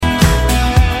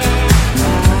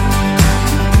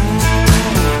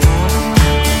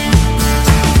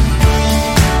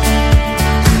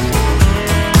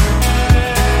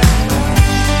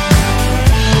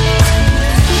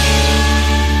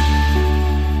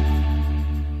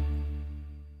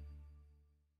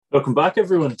Welcome back,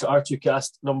 everyone, to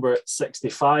R2Kast number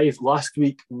 65. Last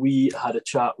week, we had a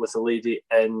chat with a lady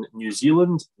in New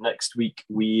Zealand. Next week,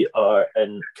 we are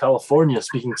in California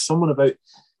speaking to someone about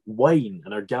wine,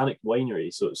 an organic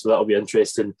winery. So that'll be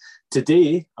interesting.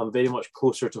 Today, I'm very much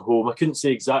closer to home. I couldn't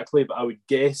say exactly, but I would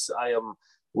guess I am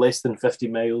less than 50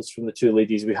 miles from the two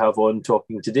ladies we have on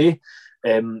talking today.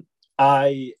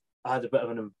 I had a bit of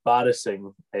an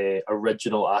embarrassing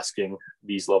original asking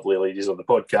these lovely ladies on the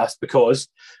podcast because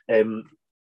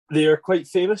they are quite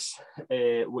famous,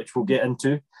 which we'll get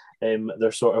into.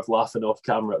 They're sort of laughing off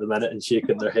camera at the minute and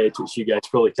shaking their head, which you guys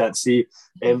probably can't see.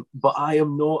 But I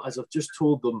am not, as I've just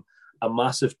told them, a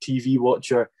massive TV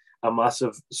watcher, a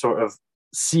massive sort of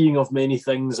seeing of many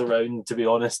things around, to be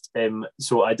honest.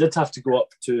 So I did have to go up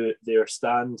to their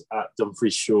stand at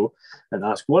Dumfries Show and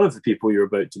ask one of the people you're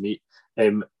about to meet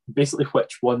basically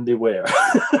which one they were.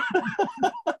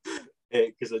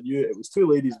 Because I knew it was two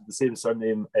ladies with the same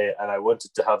surname, and I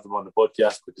wanted to have them on the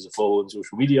podcast because I follow on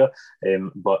social media.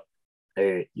 But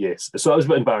yes, so that was a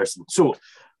bit embarrassing. So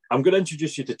I'm going to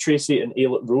introduce you to Tracey and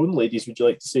Aylett Roan. Ladies, would you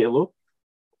like to say hello?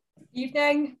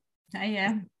 Evening.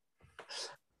 Hiya.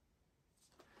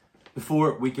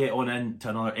 Before we get on into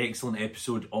another excellent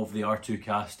episode of the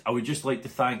R2Kast, I would just like to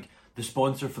thank the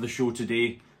sponsor for the show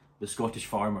today, The Scottish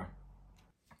Farmer,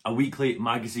 a weekly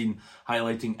magazine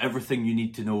highlighting everything you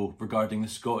need to know regarding the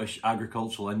Scottish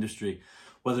agricultural industry,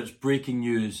 whether it's breaking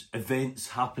news, events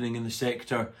happening in the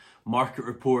sector, market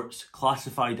reports,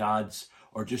 classified ads,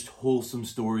 or just wholesome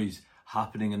stories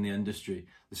happening in the industry.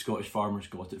 The Scottish Farmer's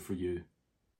got it for you.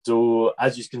 So,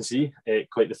 as you can see,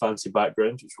 quite the fancy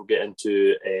background, which we'll get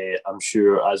into, I'm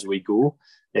sure, as we go.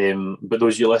 But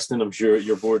those of you listening, I'm sure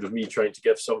you're bored of me trying to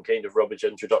give some kind of rubbish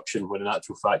introduction when in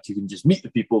actual fact you can just meet the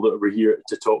people that we're here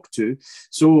to talk to.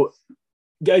 So,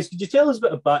 guys, could you tell us a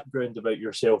bit of background about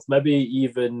yourself? Maybe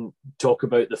even talk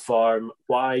about the farm.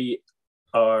 Why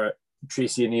are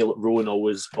Tracey and Aylett Roan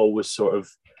always sort of,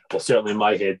 well, certainly in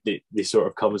my head, they sort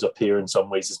of come as a pair in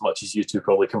some ways, as much as you two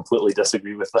probably completely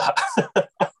disagree with that.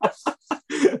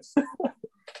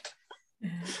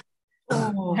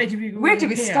 How do we go? Where do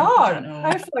we start?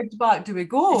 How far back do we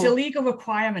go? It's a legal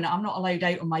requirement. I'm not allowed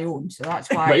out on my own, so that's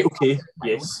why. Right, okay,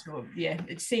 yes. So, yeah,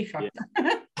 it's safer.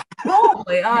 Yeah.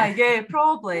 Probably. I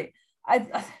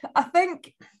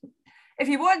think if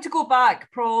you want to go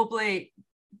back, probably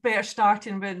better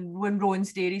starting when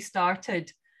Roan's Dairy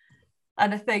started.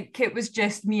 And I think it was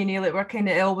just me and Aylett were kind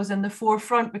of always in the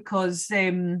forefront because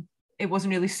it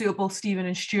wasn't really suitable, Stephen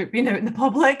and Stuart being out in the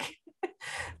public.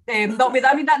 Not with,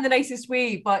 I mean that in the nicest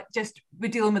way, but just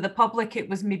we're dealing with the public. It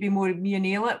was maybe more me and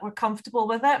Aylett were comfortable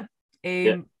with it.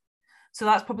 So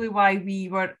that's probably why we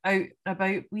were out about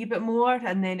a wee bit more,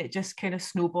 and then it just kind of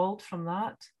snowballed from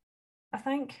that, I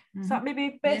think. Is that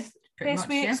maybe best way of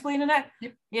explaining it?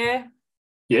 Yep. Yeah.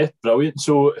 Yeah, brilliant.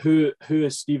 So who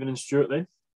is Stephen and Stuart then?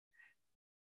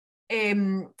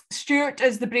 Stuart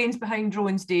is the brains behind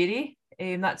Roan's Dairy.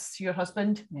 That's your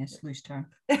husband. Yes, loose term.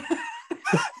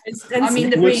 I mean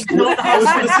the brains, not the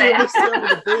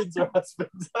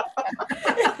husband.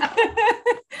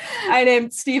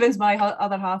 And Stephen's my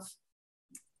other half.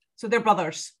 So they're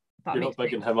brothers. You're not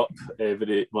bigging him up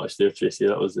very much there, Tracey.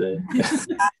 That was...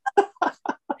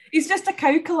 He's just a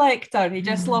cow collector. He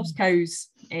just loves cows.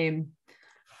 Yeah,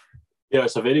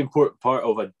 it's a very important part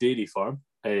of a dairy farm.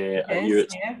 I knew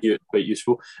it's quite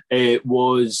useful.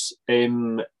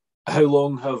 How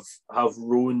long have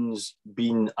Roan's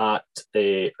been at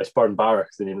Sparn Barrack,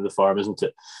 the name of the farm, isn't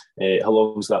it? How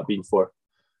long has that been for?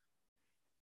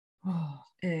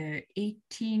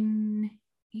 18.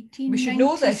 We should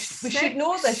know this. We should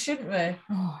know this, shouldn't we?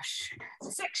 Oh, shit.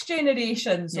 6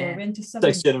 generations. Yeah. Or we into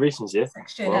 7. 6 generations, yeah.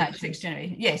 6 generations. 6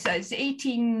 generations. Yes, it's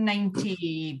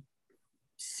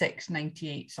 1896,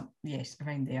 98, yes,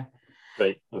 around there.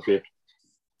 Right, okay.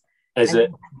 Is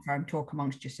it? Confirm, talk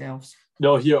amongst yourselves.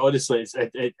 No, here, honestly, if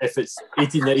it's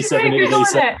 1897,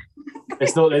 1896,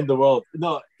 it's not the end of the world.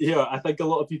 No, here, I think a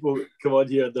lot of people come on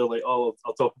here and they're like, oh,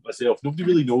 I'll talk about myself. Nobody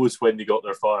really knows when they got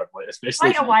their farm, like,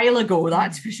 especially... Quite a while ago,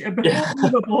 that's for sure. Before we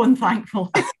were born, thankfully.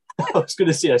 I was going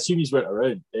to say, I assume he's went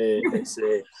around. It's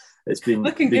been...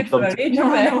 Looking good for our age,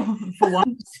 for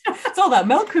once. It's all that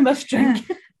milk we must drink.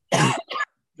 You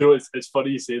know, it's funny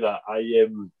you say that.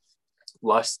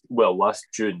 Last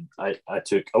June, I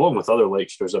took, along with other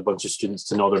lecturers, a bunch of students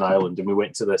to Northern Ireland, and we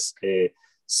went to this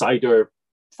cider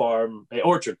farm,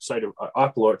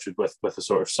 apple orchard with a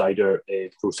sort of cider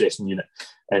processing unit.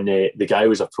 And the guy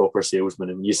was a proper salesman.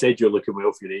 And you said you're looking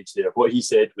well for your age there. What he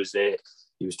said was he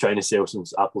was trying to sell some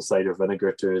apple cider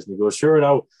vinegar to us. And he goes, sure,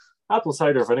 now, apple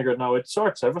cider vinegar now, it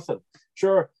sorts everything.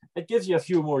 Sure, it gives you a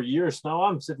few more years. Now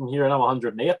I'm sitting here and I'm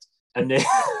 108, and then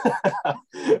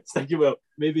thinking, well,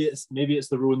 maybe it's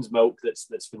the Roan's milk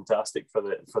that's fantastic for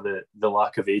the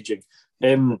lack of aging.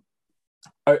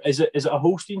 Is it a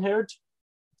Holstein herd?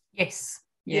 Yes.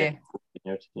 Yeah.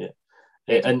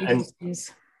 And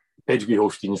pedigree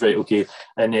Holsteins, right? Okay,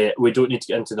 and we don't need to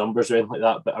get into numbers or anything like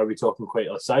that. But are we talking quite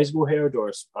a sizable herd or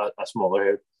a smaller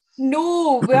herd?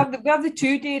 No, we have the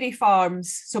two dairy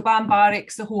farms. So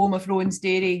Banbarrick's the home of Roan's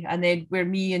Dairy, and then where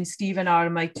me and Stephen are,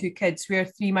 my two kids, we're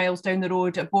 3 miles down the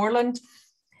road at Borland.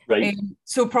 Right.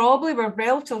 So probably we're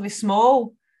relatively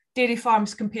small dairy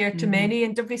farms compared to many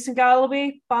in Dumfries and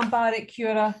Galloway. Banbarrick,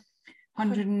 you're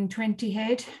 120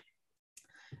 head.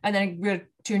 And then we're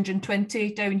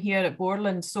 220 down here at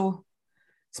Borland. So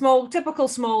typical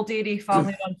small dairy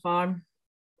family-run farm.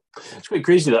 It's quite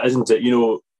crazy, that, isn't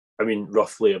it? I mean,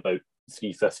 roughly about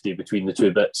 350 between the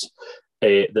two bits.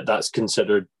 That's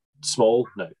considered small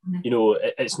now.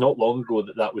 It's not long ago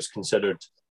that was considered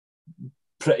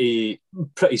pretty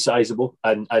sizable,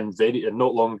 and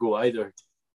not long ago either,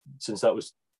 since that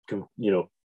was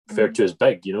referred to as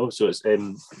big. So it's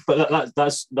but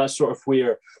that's sort of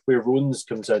where Roan's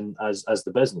comes in as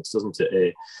the business, doesn't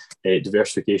it?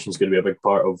 Diversification is going to be a big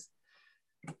part of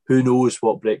who knows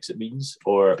what Brexit means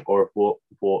or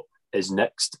what is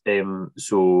next.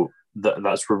 So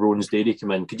that's where Roan's Dairy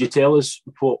come in. Could you tell us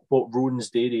what Roan's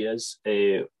Dairy is?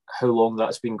 How long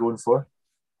that's been going for?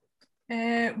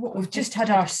 We've just had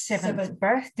our 7th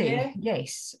birthday. Yeah.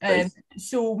 Yes.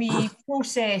 So we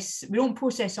don't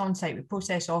process on site, we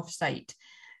process off site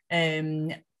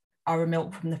our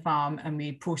milk from the farm, and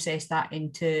we process that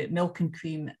into milk and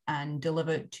cream and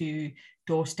deliver it to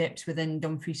doorsteps within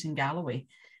Dumfries and Galloway.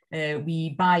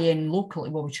 We buy in locally,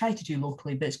 well, we try to do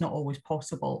locally, but it's not always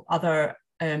possible. Other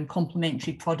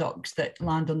complementary products that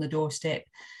land on the doorstep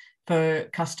for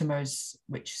customers,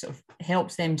 which sort of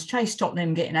helps them to try to stop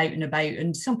them getting out and about.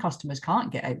 And some customers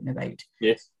can't get out and about.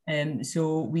 Yes.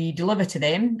 So we deliver to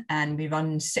them, and we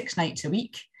run 6 nights a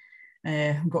week.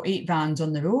 We've got 8 vans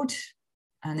on the road,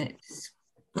 and it's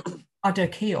utter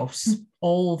chaos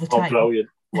all the time. Oh, brilliant.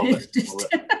 Love it.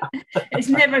 It's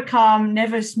never calm,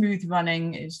 never smooth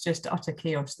running. It's just utter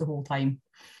chaos the whole time.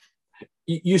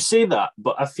 You say that,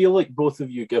 but I feel like both of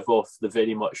you give off the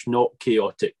very much not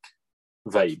chaotic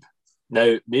vibe.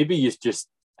 Now, maybe you just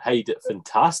hide it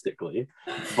fantastically,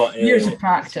 but years of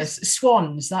practice.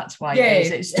 Swans, that's why. Yeah.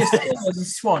 It's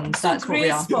just swans. So that's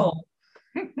graceful.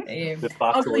 What we are.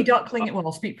 Ugly duckling. Well,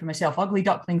 I'll speak for myself. Ugly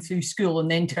duckling through school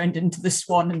and then turned into the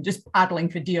swan and just paddling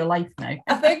for dear life now.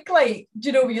 I think, when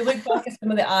you look back at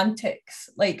some of the antics,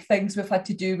 like things we've had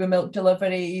to do with milk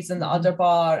deliveries and the udder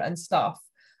bar and stuff,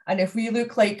 and if we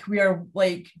look like we're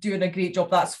doing a great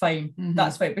job, that's fine.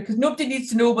 That's fine, because nobody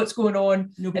needs to know what's going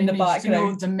on in the background. To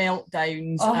know the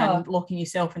meltdowns and locking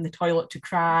yourself in the toilet to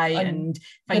cry and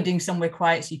finding somewhere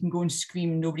quiet so you can go and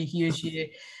scream and nobody hears you.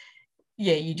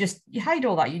 Yeah, you hide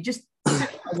all that. You just put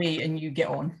it away and you get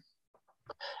on.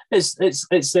 It's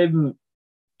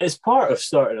part of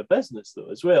starting a business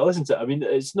though as well, isn't it? I mean,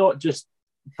 it's not just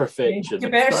perfection. You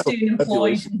better stay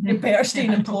employed. You better stay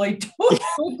employed.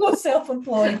 Don't go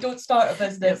self-employed. Don't start a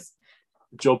business.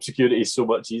 Job security is so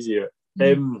much easier.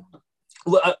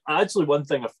 Look, actually, one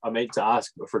thing I meant to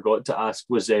ask, but forgot to ask,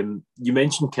 was you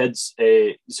mentioned kids.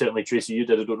 Certainly, Tracy, you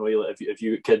did. I don't know if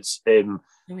you got kids.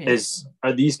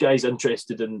 Are these guys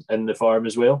interested in the farm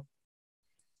as well?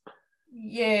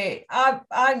 Yeah,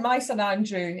 my son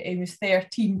Andrew, he was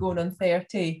 13 going on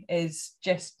 30, is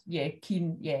just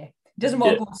keen. Yeah, he doesn't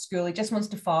want to go to school. He just wants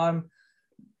to farm.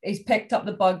 He's picked up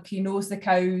the bug. He knows the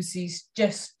cows. He's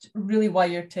just really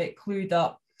wired to it, clued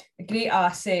up. A great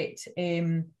asset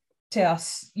to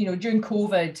us, during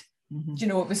COVID.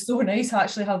 It was so nice to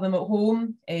actually have them at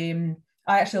home. I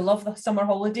actually love the summer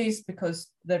holidays because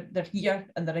they're here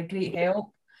and they're a great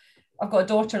help. I've got a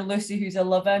daughter, Lucy, who's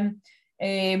 11.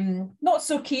 Not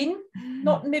so keen,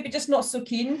 not so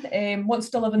keen. Wants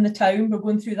to live in the town. We're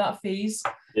going through that phase.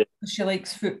 Yeah. She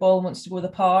likes football and wants to go to the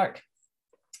park.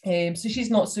 So she's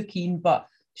not so keen, but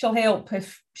she'll help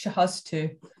if she has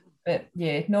to. But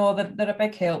yeah, no, they're a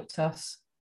big help to us.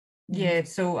 Yeah,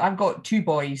 so I've got 2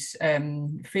 boys.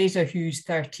 Fraser, who's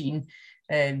 13,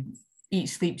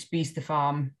 eats, sleeps, breathes the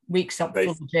farm, wakes up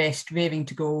fully dressed, raring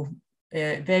to go,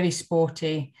 very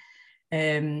sporty.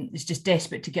 Is just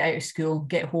desperate to get out of school,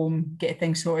 get home, get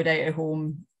things sorted out at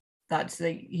home. That's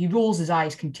he rolls his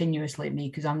eyes continuously at me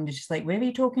because I'm just like, where are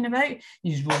you talking about?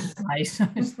 He just rolls his eyes.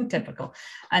 It's typical.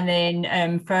 And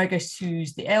then Fergus,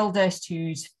 who's the eldest,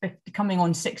 who's coming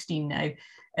on 16 now.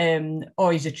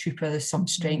 He's a trooper. There's some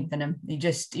strength in him.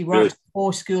 He works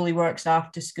before school, he works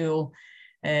after school.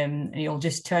 and he'll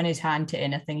just turn his hand to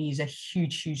anything. He's a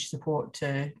huge support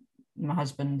to my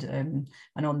husband and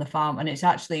on the farm. And it's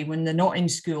actually, when they're not in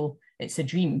school, it's a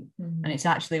dream. And it's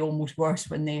actually almost worse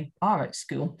when they are at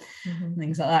school,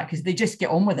 things like that, because they just get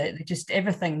on with it. They just,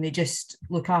 everything, they just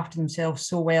look after themselves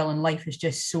so well, and life is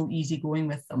just so easy going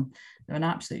with them. They're an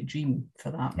absolute dream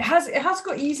for that. It has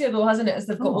got easier though, hasn't it, as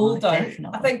they've got older?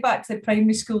 Definitely. I think back to the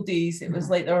primary school days, it was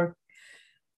like I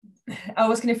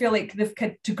always kind of feel like they've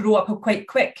had to grow up quite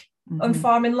quick on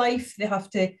farming life. They have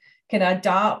to kind of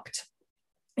adapt.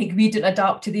 Like, we didn't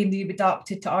adapt to them, they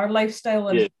adapted to our lifestyle,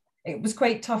 and it was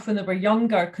quite tough when they were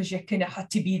younger, because you kind of had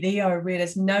to be there,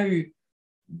 whereas now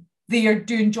they are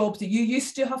doing jobs that you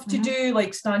used to have to do,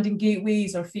 like standing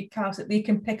gateways or feed calves, that they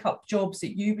can pick up jobs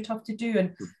that you would have to do.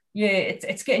 And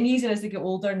it's getting easier as they get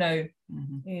older now.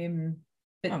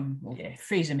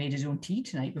 Fraser made his own tea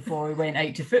tonight before we went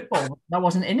out to football. That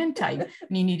wasn't in time,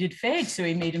 and he needed fed, so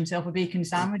he made himself a bacon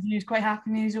sandwich, and he was quite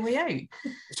happy when he was away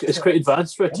out. It's quite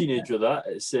advanced for a teenager, that.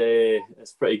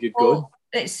 It's pretty good going.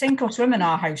 It's sink or swim in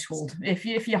our household. If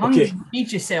you're hungry,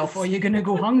 feed yourself, or you're going to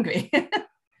go hungry.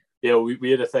 Yeah, we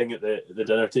had a thing at the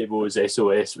dinner table, was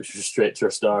SOS, which was stretch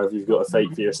or starve. You've got to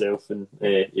fight for yourself, and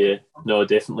no,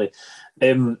 definitely.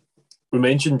 We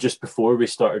mentioned just before we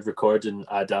started recording,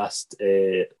 I'd asked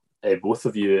both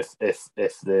of you if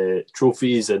the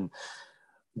trophies and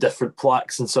different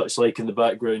plaques and such like in the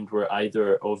background were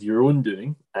either of your own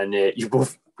doing, and you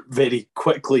both very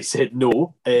quickly said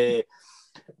no.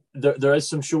 There is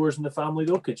some showers in the family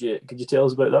though. Could you tell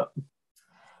us about that?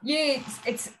 Yeah,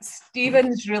 it's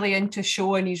Stephen's really into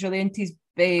showing. He's really into his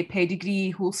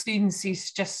pedigree Holsteins.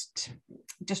 He's just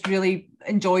really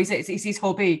enjoys it. It's his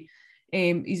hobby.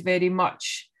 He's very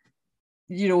much,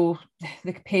 the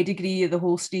pedigree of the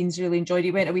Holsteins, really enjoyed.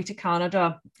 He went away to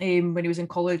Canada when he was in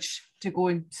college to go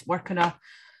and work on a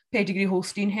pedigree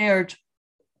Holstein herd.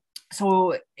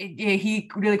 So he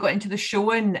really got into the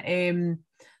showing.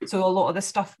 So a lot of the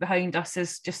stuff behind us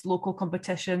is just local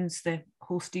competitions, the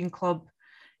Holstein Club.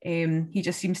 He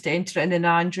just seems to enter it. And then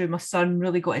Andrew, my son,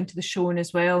 really got into the showing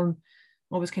as well, and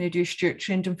always kind of do Stuart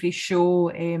trained him for his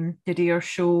show, did Ayr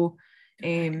show.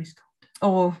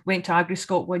 Went to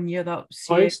Agri-Scot one year. That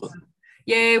was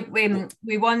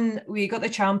we won. We got the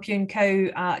champion cow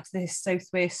at the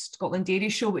Southwest Scotland Dairy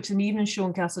Show, which is an evening show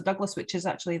in Castle Douglas, which is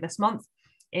actually this month.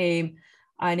 And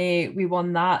we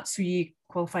won that, so you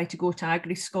qualified to go to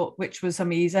Agri-Scot, which was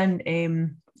amazing.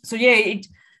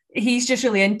 He's just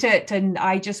really into it, and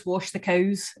I just wash the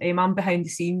cows. I'm behind the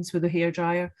scenes with the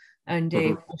hairdryer and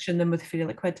washing them with Fairy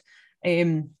Liquid.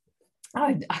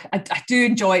 I do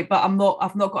enjoy it, but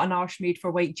I've not got an arse made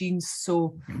for white jeans,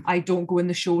 so I don't go in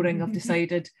the show ring. I've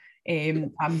decided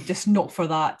I'm just not for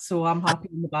that, so I'm happy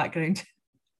in the background.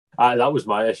 That was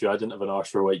my issue. I didn't have an arse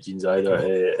for white jeans either.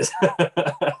 It's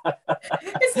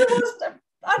the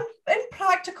most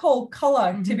impractical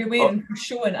colour to be wearing for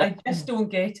showing. I just don't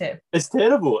get it. It's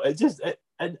terrible.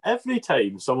 And every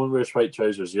time someone wears white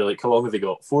trousers, you're like, how long have they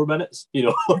got? 4 minutes?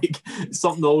 Like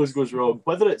something always goes wrong.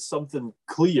 Whether it's something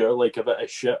clear, like a bit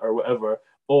of shit or whatever,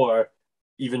 or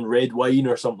even red wine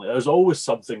or something, there's always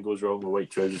something goes wrong with white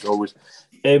trousers. Always.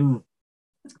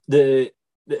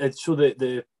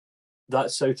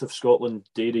 That South of Scotland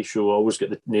Dairy Show, I always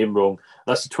get the name wrong.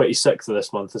 That's the 26th of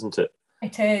this month, isn't it?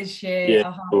 It is, yeah.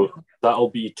 Yeah. So that'll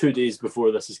be 2 days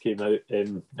before this has came out.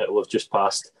 It'll have just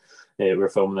passed. We're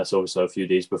filming this obviously a few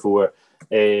days before.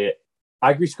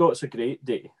 Agri-Scot's a great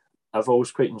day. I've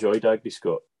always quite enjoyed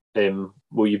Agri-Scot.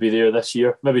 Will you be there this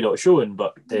year? Maybe not showing,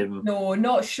 but no,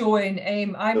 not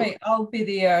showing. I'll be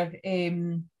there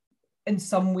in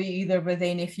some way, either with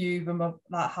any of you with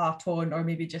that hat on, or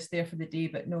maybe just there for the day.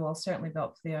 But no, I'll certainly be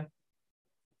up there.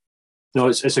 No,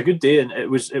 it's a good day, and it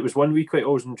was one we quite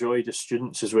always enjoyed as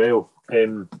students as well.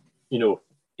 I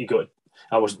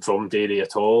wasn't from Derry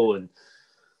at all, and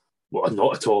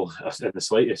not at all in the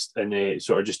slightest, and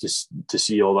sort of just to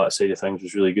see all that side of things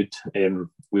was really good.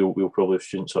 We'll probably have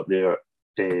students up there.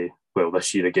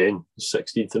 This year again,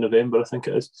 16th of November, I think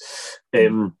it is.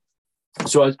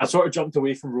 So I sort of jumped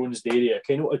away from Roan's Dairy. I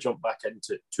kind of want to jump back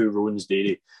into Roan's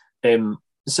Dairy.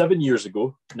 7 years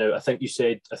ago now, I think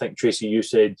Tracy, you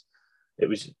said it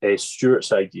was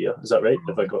Stuart's idea. Is that right?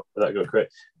 If I got that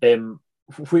correct.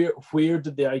 Where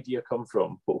did the idea come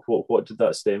from? What did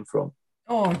that stem from?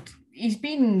 Oh, he's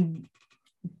been,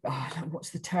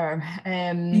 what's the term?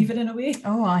 Beavering away.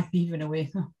 Beavering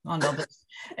away. I love it.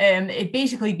 It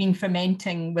basically been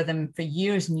fermenting with him for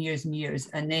years and years and years.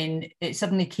 And then it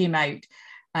suddenly came out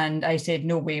and I said,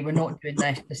 no way, we're not doing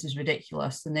this. This is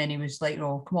ridiculous. And then he was like,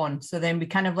 oh, come on. So then we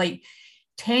kind of like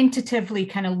tentatively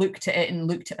kind of looked at it and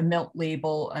looked at a milk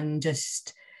label and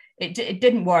just it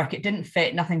didn't work. It didn't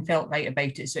fit. Nothing felt right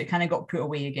about it. So it kind of got put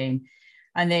away again.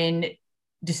 And then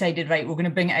decided, right, we're going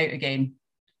to bring it out again.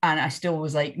 And I still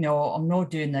was like, no, I'm not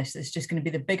doing this. It's just going to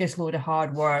be the biggest load of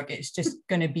hard work. It's just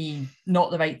going to be not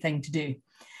the right thing to do.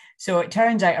 So it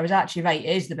turns out I was actually right.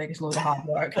 It is the biggest load of hard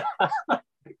work.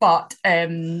 But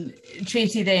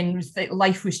Tracey then was that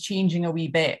life was changing a wee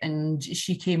bit and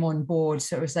she came on board.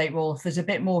 So it was like, well, if there's a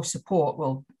bit more support,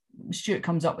 well, Stuart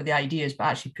comes up with the ideas, but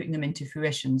actually putting them into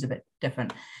fruition is a bit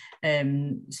different.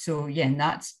 So yeah, and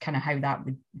that's kind of how that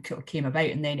came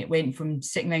about. And then it went from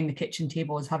sitting around the kitchen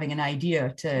table as having an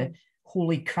idea to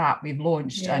holy crap, we've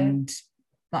launched, and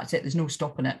that's it. There's no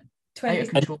stopping it.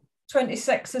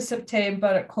 26th of September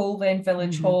at Colven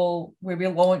Village Hall, where we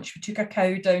launched. We took a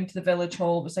cow down to the village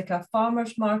hall. It was like a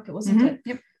farmer's market, wasn't it?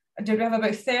 Yep. Did we have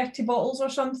about 30 bottles or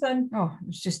something? Oh, it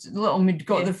was just a little, we'd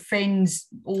got the friends,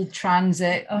 old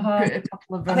transit, put a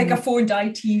couple of I think I phoned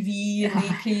ITV and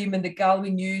they came, and the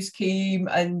Galway News came,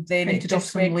 and then it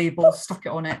just some labels, stuck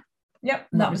it on it. Yep,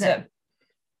 and that was it.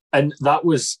 And that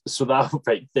was, so that,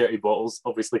 right, 30 bottles,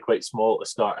 obviously quite small at the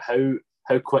start.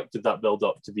 How quick did that build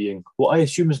up to being what I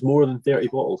assume is more than 30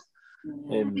 bottles?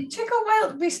 It took a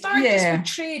while. We started this with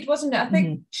trade, wasn't it? I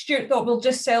think Stuart thought we'll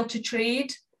just sell to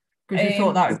trade. Because we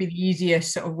thought that would be the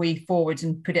easiest sort of way forwards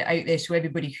and put it out there so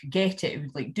everybody could get it. It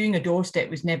was like doing a doorstep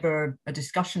was never a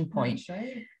discussion point. That's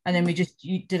right. And then we just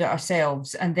did it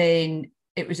ourselves. And then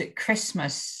it was at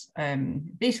Christmas.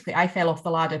 Basically, I fell off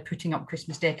the ladder putting up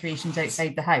Christmas decorations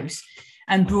outside the house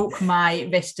and broke my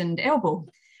wrist and elbow,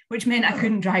 which meant I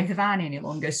couldn't drive the van any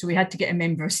longer. So we had to get a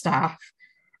member of staff.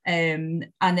 And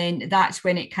then that's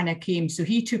when it kind of came. So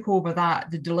he took over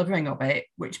the delivering of it,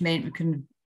 which meant we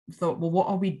thought, well, what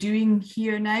are we doing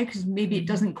here now? Because maybe it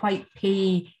doesn't quite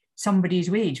pay somebody's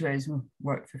wage, whereas we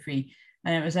work for free.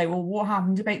 And it was like, well, what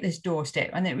happens about this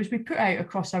doorstep? And we put out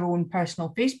across our own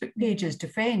personal Facebook pages to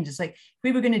friends. It's like, if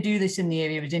we were going to do this in the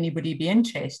area, would anybody be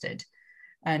interested?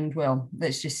 And well,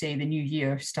 let's just say the new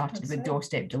year started with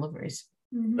doorstep deliveries.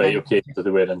 Right, okay, so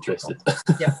they were interested.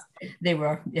 Yeah, they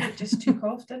were. Yeah, it just took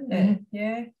off, didn't it?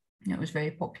 Yeah. It was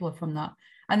very popular from that.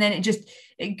 And then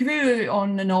it grew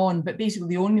on and on, but basically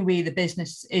the only way the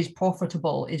business is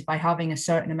profitable is by having a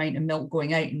certain amount of milk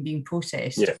going out and being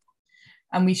processed. Yeah.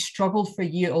 And we struggled for a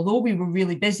year, although we were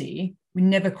really busy, we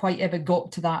never quite ever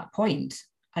got to that point.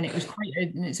 And it was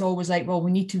and it's always like, well,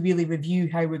 we need to really review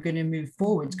how we're going to move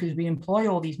forwards because we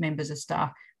employ all these members of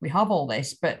staff, we have all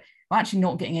this, but we're actually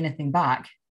not getting anything back.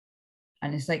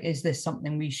 And it's like, is this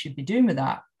something we should be doing with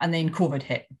that? And then COVID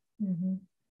hit.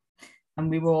 And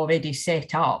we were already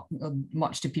set up,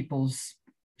 much to people's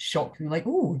shock. And like,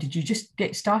 oh, did you just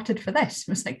get started for this?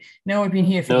 I was like, no, I've been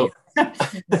here for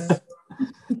years.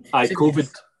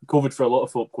 COVID for a lot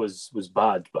of folk was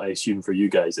bad, but I assume for you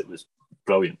guys it was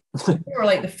brilliant. We were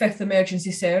like the fifth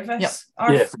emergency service. Yep.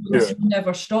 Our phones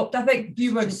never stopped. I think we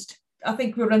were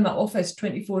in that office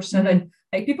 24/7.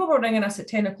 Like people were ringing us at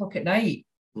 10 o'clock at night.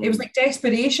 It was like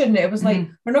desperation. It was like,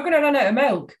 we're not going to run out of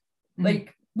milk.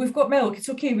 Like, we've got milk. It's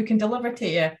okay. We can deliver to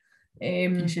you.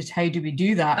 It's just how do we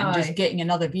do that? And just getting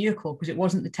another vehicle, because it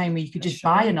wasn't the time where you could just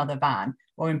buy another van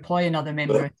or employ another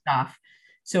member of staff.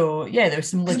 So yeah, there was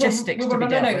some logistics. We were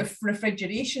running out of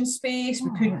refrigeration space.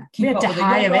 We couldn't keep up with the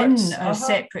hire yogurts. in a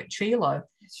separate trailer,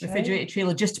 refrigerated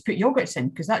trailer, just to put yogurts in,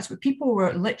 because that's what people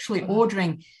were literally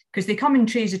ordering, because they come in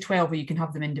trays of 12 or you can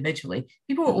have them individually.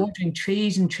 People were ordering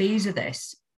trays and trays of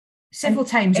this several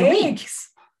times a week.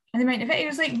 And the amount of it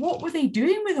was like, what were they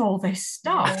doing with all this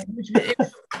stuff? It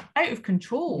was out of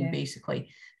control, basically.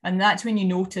 And that's when you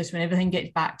notice when everything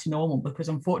gets back to normal, because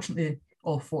unfortunately,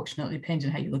 or fortunately, depends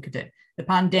on how you look at it, the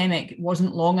pandemic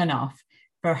wasn't long enough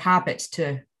for habits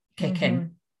to kick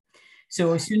in.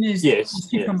 So as soon as the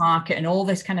supermarket and all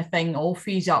this kind of thing all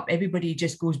frees up, everybody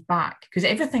just goes back, because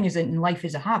everything is in life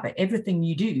is a habit. Everything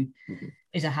you do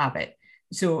is a habit.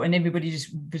 So, and everybody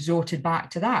just resorted back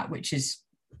to that, which is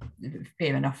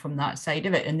fair enough from that side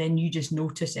of it. And then you just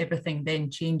notice everything then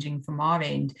changing from our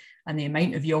end, and the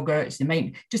amount of yogurts,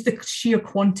 just the sheer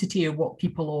quantity of what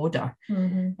people order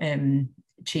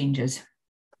changes.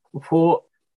 What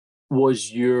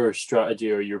was your strategy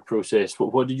or your process?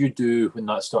 What did you do when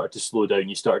that started to slow down?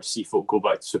 You started to see folk go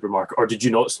back to the supermarket, or did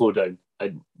you not slow down?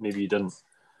 Maybe you didn't.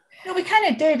 No, we kind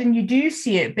of did, and you do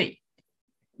see it, but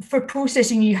for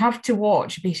processing, you have to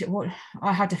watch. Basically, what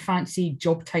I had a fancy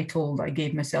job title that I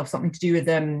gave myself, something to do with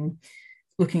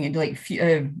looking at like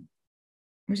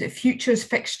was it futures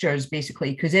fixtures,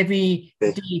 basically, because every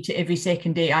day to every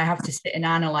second day I have to sit and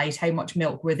analyze how much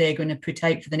milk were they going to put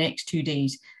out for the next 2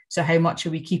 days. So how much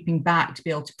are we keeping back to be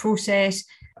able to process,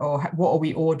 or what are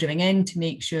we ordering in to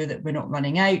make sure that we're not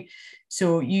running out?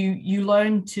 So you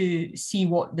learn to see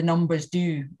what the numbers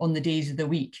do on the days of the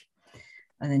week.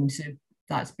 And then so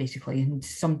that's basically, and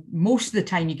most of the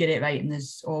time you get it right, and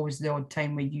there's always the odd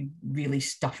time where you really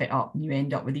stuff it up and you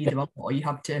end up with either one, or you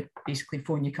have to basically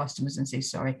phone your customers and say,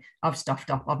 sorry, I've stuffed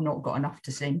up, I've not got enough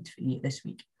to send for you this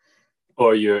week.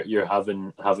 Or you're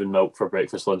having milk for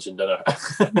breakfast, lunch and dinner.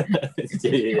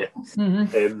 Yeah.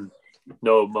 Mm-hmm.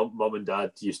 No, mum and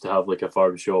dad used to have like a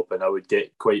farm shop, and I would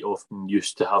get quite often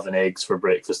used to having eggs for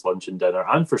breakfast, lunch and dinner,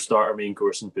 and for starter, main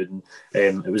course and pudding.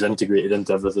 It was integrated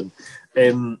into everything.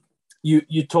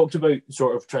 You talked about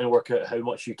sort of trying to work out how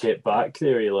much you kept back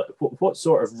there, Aylett. What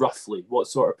sort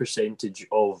of percentage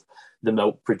of the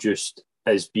milk produced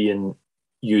is being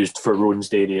used for Roan's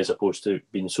Dairy as opposed to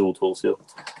being sold wholesale?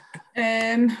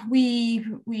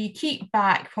 We keep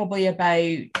back probably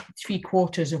about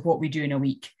 3/4 of what we do in a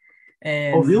week.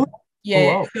 Oh, really? Yeah,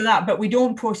 oh, wow. For that, but we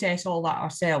don't process all that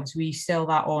ourselves. We sell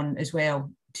that on as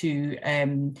well to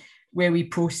where we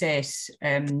process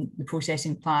the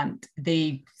processing plant.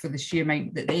 They, for the sheer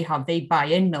amount that they have, they buy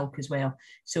in milk as well.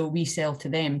 So we sell to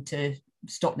them to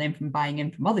stop them from buying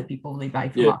in from other people they buy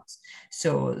from us.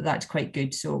 So that's quite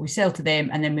good. So we sell to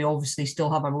them, and then we obviously still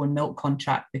have our own milk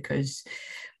contract, because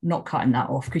I'm not cutting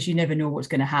that off, because you never know what's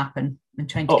going to happen, and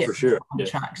trying to get for sure. a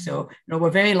contract. So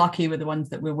we're very lucky with the ones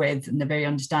that we're with, and they're very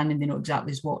understanding. They know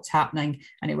exactly what's happening,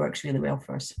 and it works really well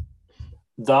for us.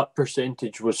 That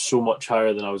percentage was so much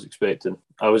higher than I was expecting.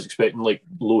 I was expecting like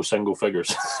low single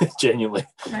figures, genuinely.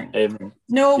 Right.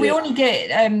 No, we only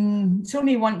get it's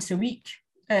only once a week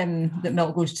that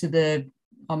milk goes to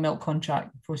our milk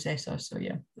contract processor. So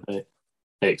yeah. Right.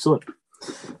 Excellent.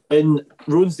 And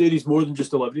Roan's Dairy is more than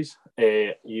just deliveries.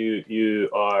 You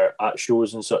are at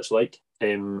shows and such like.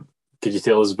 Could you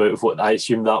tell us about what? I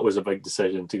assume that was a big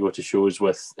decision to go to shows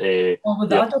with. With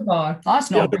the Udder Bar. That's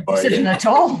not a big decision at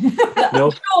all. No,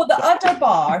 the Udder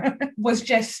Bar was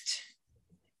just.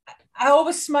 I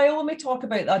always smile when we talk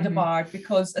about the Udder Bar,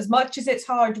 because as much as it's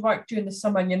hard work during the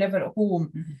summer and you're never at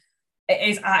home, it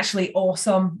is actually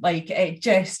awesome. Like, it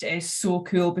just is so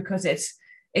cool, because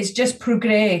it's just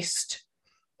progressed.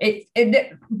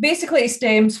 It basically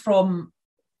stems from,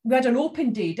 we had an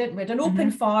open day, didn't we? We had an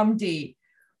open farm day,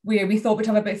 where we thought we'd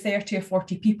have about 30 or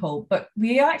 40 people, but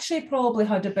we actually probably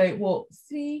had about,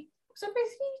 three? Was it about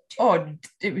three? Oh,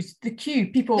 it was the queue.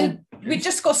 People... We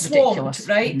just got swamped,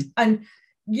 right? And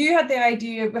you had the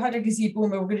idea, we had a gazebo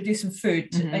and we were going to do some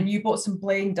food, and you bought some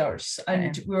blenders,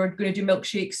 and we were going to do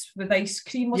milkshakes with ice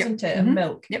cream, wasn't it? And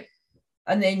milk. Yep.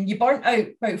 And then you burnt out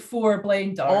about 4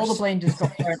 blenders. All the blenders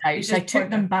got burnt out. So I took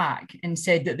them back and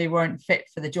said that they weren't fit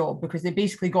for the job, because they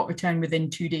basically got returned within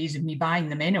 2 days of me buying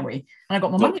them anyway. And I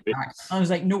got my money back. I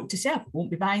was like, note to self, won't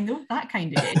be buying that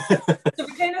kind of day. So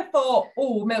we kind of thought,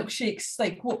 milkshakes,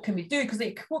 like, what can we do? Because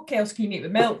like, what else can you make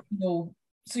with milk?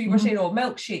 So you were saying,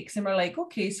 milkshakes. And we're like,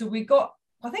 okay, so we got,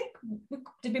 I think,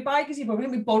 did we buy a gazebo? I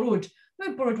think we borrowed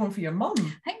one for your mum.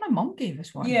 I think my mum gave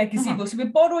us one. Yeah, gazebo. So we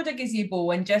borrowed a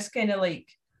gazebo and just kind of like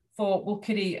thought we'll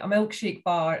create a milkshake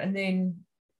bar. And then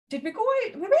did we go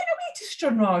out? We went away to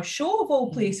Stranraer Show, of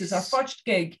all places, our first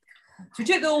gig. So we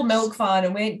took the old milk van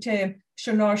and went to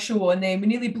Stranraer Show, and then we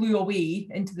nearly blew away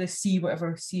into the sea,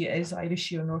 whatever sea it is, Irish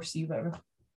Sea or North Sea, whatever.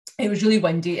 It was really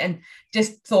windy, and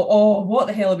just thought, what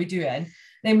the hell are we doing?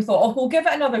 Then we thought, we'll give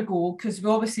it another go, because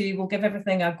we'll give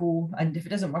everything a go, and if it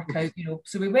doesn't work out,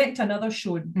 So we went to another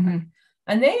show, and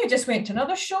then we just went to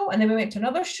another show, and then we went to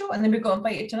another show, and then we got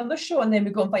invited to another show, and then we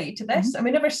got invited to this, and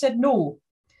we never said no.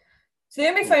 So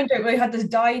then we found out we had this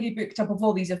diary booked up of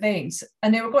all these events,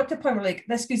 and then we got to the point where like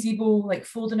this gazebo, like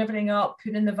folding everything up,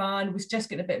 putting in the van, was just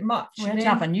getting a bit much. We had to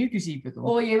have a new gazebo though.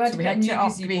 Oh yeah, we had to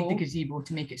upgrade the gazebo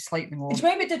to make it slightly more. Do you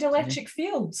remember we did Electric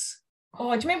Fields?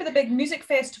 Oh, do you remember the big music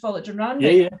festival at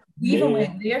Dunranda? Yeah. We even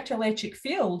went there to Electric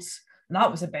Fields, and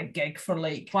that was a big gig for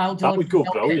like... While delivering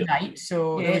milk at night,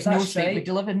 so there was no sleep. Right. We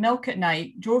delivered milk at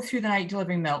night, drove through the night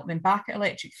delivering milk, then back at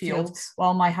Electric Fields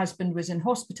while my husband was in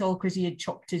hospital because he had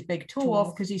chopped his big toe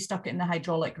off because he stuck it in the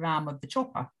hydraulic ram of the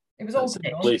chopper. It was all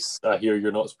a place I hear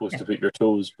you're not supposed to put your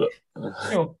toes, but...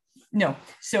 No.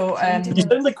 So... you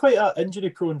sound like quite an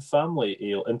injury-prone family,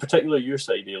 Aylett, in particular your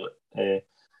side, Aylett.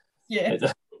 Yeah.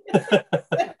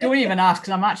 Don't even ask,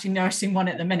 because I'm actually nursing one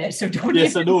at the minute, so don't.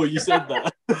 Yes, I know, you said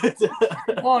that.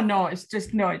 Oh no,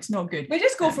 it's not good. We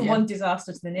just go from one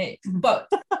disaster to the next,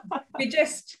 but we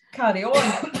just carry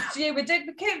on. So yeah, we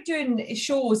kept doing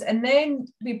shows, and then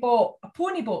we bought a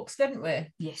pony box, didn't we?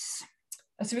 Yes.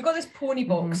 So we got this pony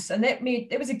box, and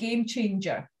it was a game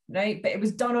changer, right? But it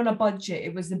was done on a budget.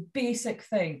 It was the basic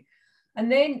thing. And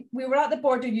then we were at the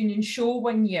Border Union show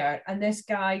one year, and this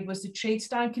guy was the trade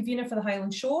stand convener for the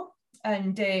Highland show.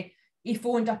 And he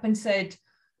phoned up and said,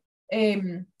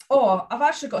 oh, I've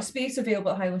actually got a space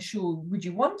available at Highland Show. Would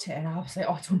you want it? And I was like,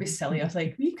 oh, don't be silly. I was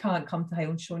like, we can't come to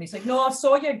Highland Show. And he's like, no, I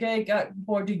saw your gig at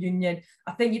Border Union.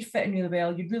 I think you'd fit in really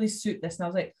well. You'd really suit this. And I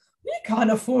was like, we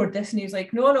can't afford this. And he was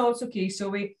like, no, it's okay. So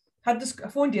we had this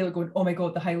phone deal going, oh my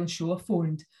God, the Highland Show have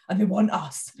phoned and they want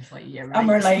us. Like, yeah, right. And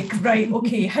we're like, right,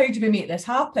 okay, how do we make this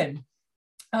happen?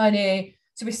 And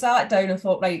so we sat down and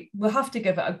thought, right, we'll have to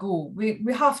give it a go. We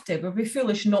have to. We'll be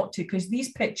foolish not to, because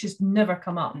these pitches never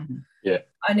come up. Yeah.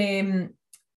 And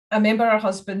I remember our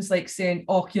husbands like saying,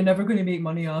 oh, you're never going to make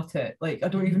money at it. Like, I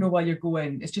don't even know why you're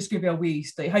going. It's just going to be a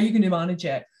waste. Like, how are you going to manage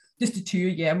it? Just the two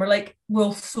of you. And we're like,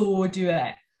 we'll so do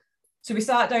it. So we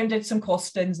sat down, did some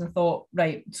costings and thought,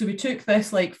 right. So we took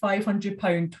this like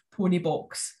 £500 pony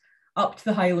box up to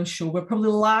the Highland Show. We're probably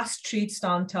the last trade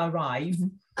stand to arrive.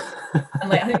 And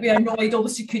like, I think we annoyed all the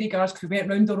security guards because we went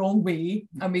round the wrong way.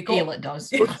 And we got, Aylett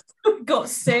does. got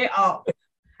set up.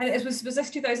 And it was this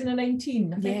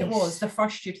 2019? I think it was the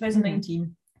first year,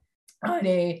 2019.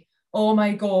 And oh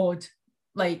my God,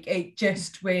 like it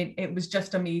just went, it was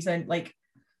just amazing. Like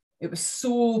it was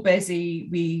so busy.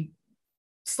 We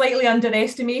slightly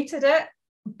underestimated it,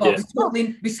 but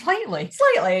slightly,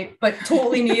 but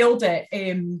totally nailed it.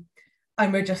 And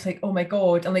we're just like, oh my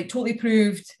God, and like totally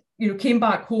proved, came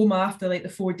back home after like the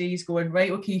 4 days going,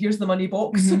 right, okay, here's the money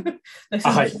box. This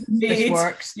is this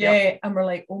works. Yeah. Yep. And we're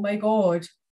like, oh my God,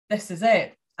 this is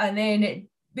it. And then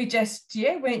we just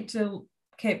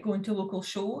kept going to local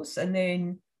shows, and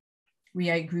then we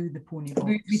outgrew the pony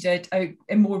box. We did, out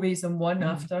in more ways than one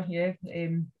after,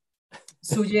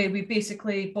 so we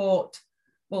basically bought,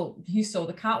 well, you saw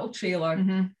the cattle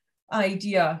trailer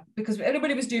idea, because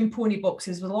everybody was doing pony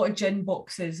boxes with a lot of gin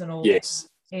boxes and all. Yes.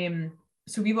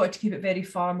 So we wanted to keep it very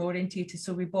farm orientated,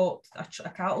 so we bought a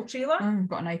cattle trailer. We've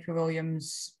got an Ipar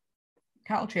Williams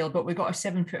cattle trailer, but we got a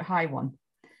 7 foot high one,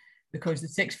 because the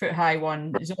 6 foot high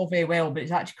one is all very well, but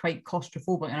it's actually quite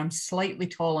claustrophobic, and I'm slightly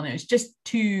tall and it's just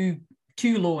too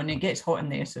low and it gets hot in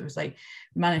there. So it was like,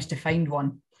 we managed to find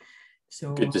one.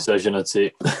 So good decision, I'd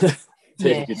say.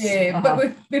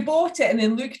 But we bought it and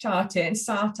then looked at it and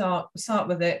sat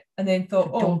with it, and then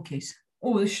thought, donkeys.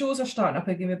 The shows are starting up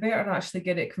again, we better actually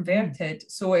get it converted.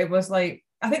 So it was like,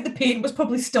 I think the paint was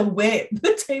probably still wet by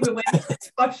the time we went to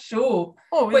the first show.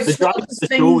 The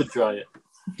show would dry it.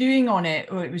 Doing on it,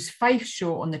 it was Fife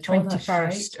show on the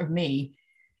 21st of May,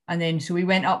 and then so we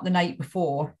went up the night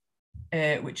before,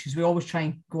 which is, we always try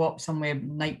and go up somewhere the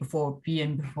night before, be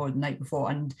in before the night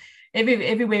before, and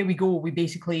everywhere we go, we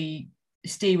basically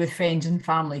stay with friends and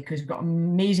family, because we've got an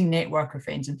amazing network of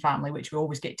friends and family which we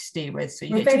always get to stay with. So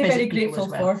we're very, very grateful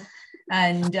for.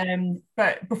 And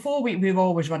but before we were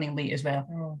always running late as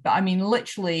well. But I mean,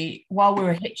 literally, while we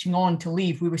were hitching on to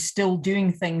leave, we were still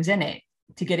doing things in it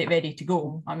to get it ready to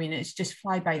go. I mean, it's just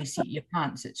fly by the seat of your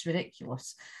pants. It's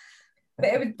ridiculous. But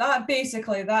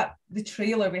the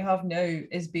trailer we have now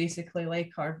is basically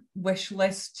like our wish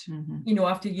list.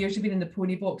 After years of being in the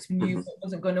pony box, we knew what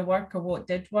wasn't going to work or what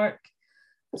did work.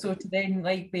 So to then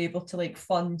be able to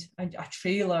fund a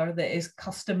trailer that is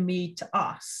custom made to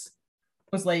us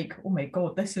was like, oh my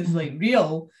God, this is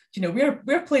real.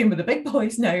 We're playing with the big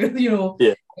boys now.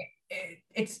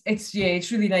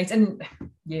 It's really nice, and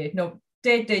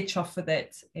dead chuffed with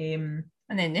it.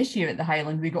 And then this year at the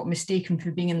Highland, we got mistaken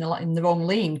for being in the wrong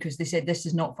lane, because they said this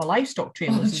is not for livestock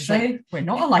trailers. We're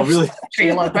not a livestock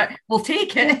trailer, but we'll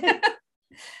take it.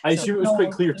 I assume it was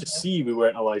quite clear to see we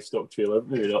weren't a livestock trailer.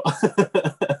 Maybe not.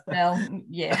 Well,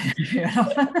 yeah.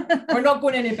 We're not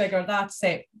going any bigger. That's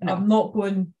it. No. I'm not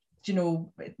going.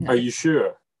 No. Are you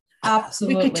sure?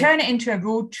 Absolutely. We could turn it into a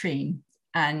road train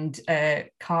and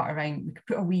cart around. We could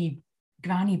put a wee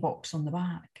granny box on the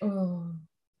back.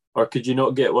 Or could you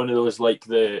not get one of those, like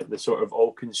the sort of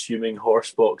all-consuming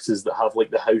horse boxes that have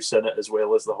the house in it as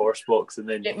well as the horse box, and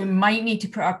then we might need to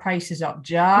put our prices up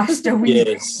just a wee bit.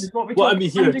 Yes. What I mean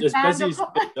here, as busy as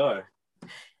they are.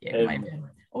 Yeah, it might be.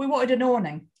 We wanted an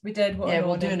awning. We did.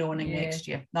 We'll do an awning next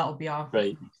year. That'll be our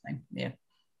next thing. Yeah.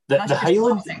 The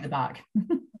Highland at the back.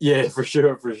 Yeah, for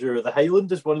sure. The Highland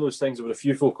is one of those things with a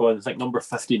few folk on. I think number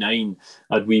 59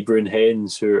 had wee brown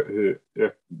hens who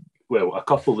are, well, a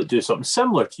couple that do something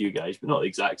similar to you guys, but not the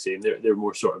exact same. They're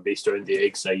more sort of based around the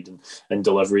egg side and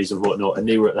deliveries and whatnot. And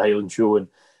they were at the Highland Show, and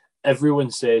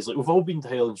everyone says, we've all been to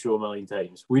Highland Show a million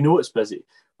times. We know it's busy,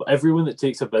 but everyone that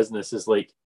takes a business is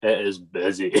like, it is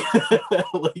busy.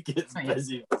 It's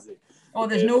busy. Oh,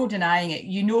 there's no denying it.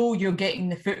 You're getting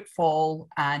the footfall,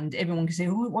 and everyone can say,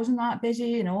 oh, it wasn't that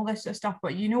busy and all this sort of stuff.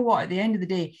 But you know what? At the end of the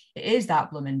day, it is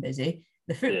that blooming busy.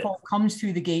 The footfall comes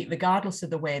through the gate regardless of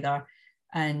the weather,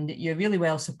 and you're really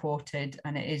well supported,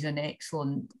 and it is an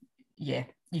excellent, yeah,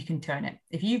 you can turn it.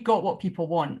 If you've got what people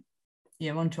want,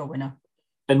 you're onto a winner.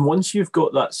 And once you've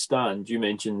got that stand, you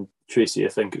mentioned, Tracy, I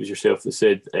think it was yourself that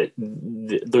said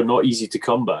they're not easy to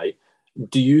come by.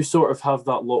 Do you sort of have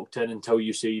that locked in until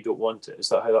you say you don't want it? Is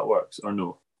that how that works, or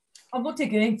no? I'm not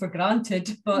taking anything for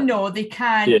granted, but no, they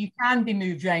can. Yeah. You can be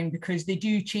moved around because they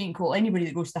do change. Well, anybody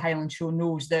that goes to the Highland Show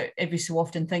knows that every so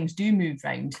often things do move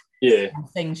around. Yeah,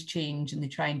 things change, and they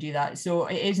try and do that. So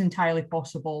it is entirely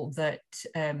possible that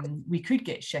we could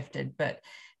get shifted. But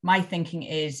my thinking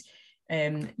is,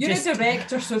 you're a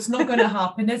director, so it's not going to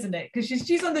happen, isn't it? Because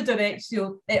she's on the direct,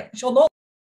 she'll not.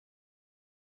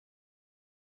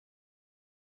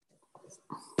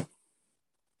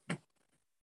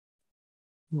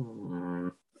 Hmm.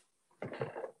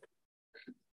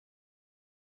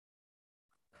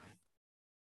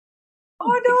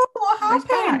 Oh no, what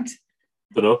happened?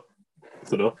 Don't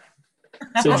know.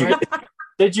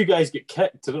 Did you guys get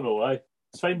kicked? I don't know why.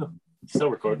 It's fine though. Still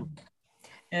recording.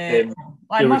 I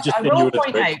will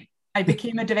point out, I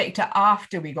became a director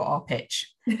after we got our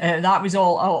pitch. That was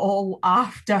all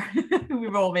after we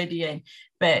were already in.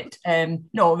 But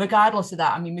no, regardless of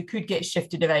that, I mean, we could get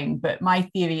shifted around. But my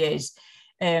theory is,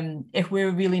 if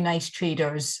we're really nice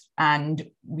traders and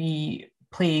we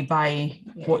play by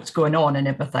what's going on and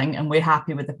everything, and we're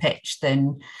happy with the pitch,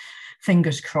 then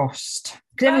fingers crossed.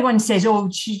 Because everyone says, oh,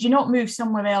 should you not move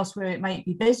somewhere else where it might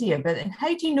be busier? But then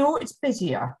how do you know it's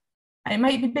busier? It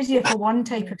might be busier for one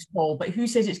type of stall, but who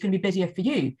says it's going to be busier for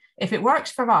you? If it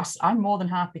works for us, I'm more than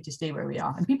happy to stay where we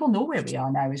are. And people know where we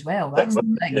are now as well. That's the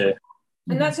thing. Yeah.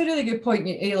 And that's a really good point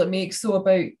Aylett makes, so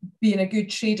about being a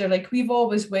good trader. Like, we've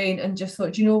always went and just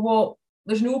thought, you know what?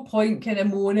 There's no point kind of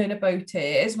moaning about it.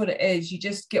 It is what it is. You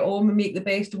just get on and make the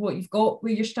best of what you've got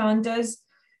where your stand is.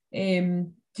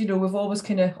 You know, we've always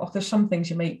kind of, there's some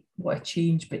things you might want to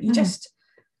change, but you just,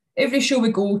 every show we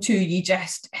go to, you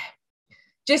just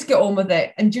get on with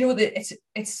it. And you know that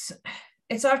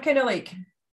it's our kind of like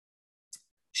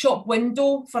shop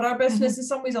window for our business in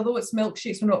some ways, although it's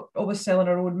milkshakes, we're not always selling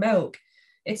our own milk.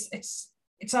 It's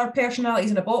our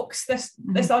personalities in a box, this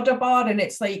other bar, and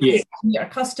it's like we meet our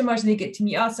customers and they get to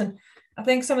meet us. And I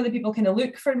think some of the people kind of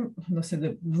look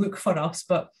for us,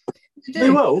 but they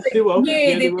will.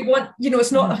 Yeah, they want, you know,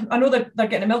 it's not, I know they're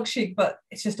getting a milkshake, but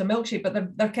it's just a milkshake, but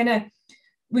they're kind of,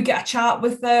 we get a chat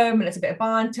with them and it's a bit of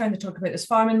banter and they talk about this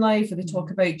farming life, or they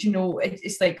talk about, you know,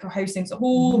 it's like how's things at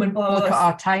home and blah, blah, blah. Look at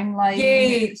our timeline.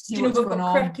 Yeah, you know, we've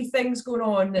got quirky things going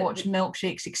on. Watch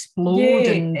milkshakes explode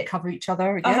and cover each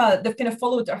other. Yeah. They've kind of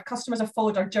followed, our customers have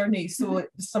followed our journey. So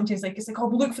sometimes it's like, oh,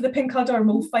 we'll look for the pink udder and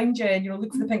we'll find you, and, you know,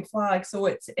 look for the pink flag. So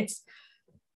it's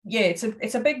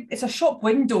a shop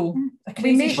window.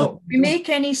 We make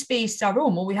any space our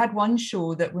own. Well, we had one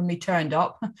show that when we turned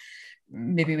up,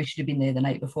 maybe we should have been there the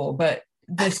night before, but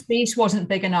the space wasn't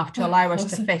big enough to allow us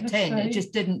to fit in. Right. It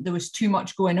just didn't, there was too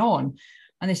much going on.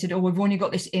 And they said, oh, we've only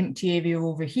got this empty area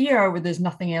over here where there's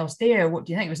nothing else there. What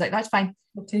do you think? It was like, that's fine.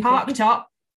 Parked up,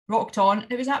 rocked on.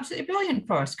 It was absolutely brilliant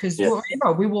for us because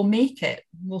whatever, we will make it.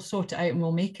 We'll sort it out and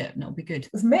we'll make it and it'll be good.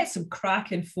 We've met some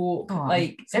cracking folk,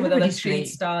 like some of the other trade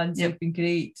stands have been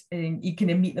great. And you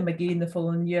can meet them again the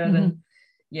following year. And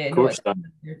it's good.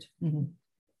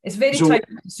 It's very time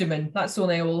consuming. That's the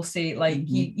only I will say. Like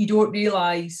you don't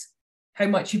realise how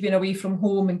much you've been away from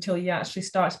home until you actually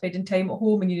start spending time at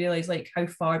home, and you realise like how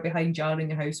far behind you are in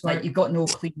your housework. Like you've got no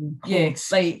clean clothes.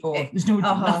 Yes, like there's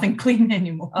nothing clean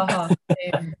anymore. So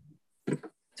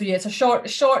it's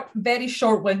a very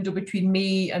short window between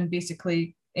May and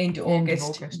basically end of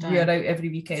August. We're out every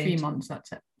weekend. 3 months,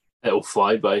 that's it. It'll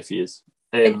fly by for you.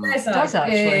 It does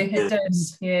actually. Yeah, it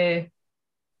does. Yeah.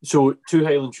 So 2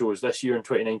 Highland shows this year in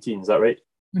 2019, is that right?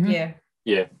 Yeah.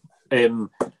 Yeah.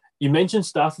 You mentioned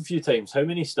staff a few times. How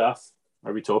many staff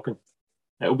are we talking?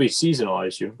 It'll be seasonal, I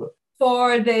assume. But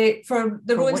for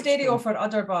the Roan's Dairy or for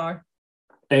Udder Bar?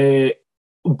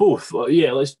 Both.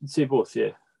 Yeah, let's say both.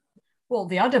 Yeah. Well,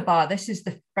 the Udder Bar, this is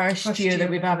the first year that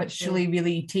we've actually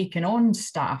really taken on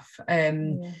staff,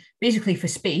 basically for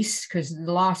space, because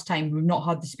the last time we've not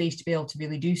had the space to be able to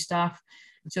really do staff.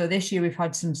 So this year we've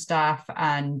had some staff,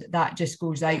 and that just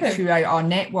goes out throughout our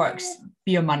networks,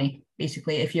 beer money,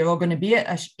 basically. If you're all going to be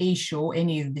at a show,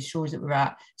 any of the shows that we're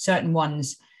at, certain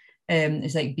ones,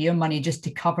 it's like beer money just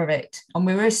to cover it. And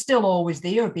we were still always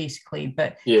there, basically.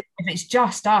 But if it's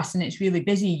just us and it's really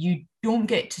busy, you don't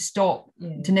get to stop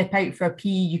to nip out for a pee.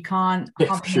 You can't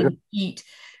have anything to eat.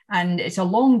 And it's a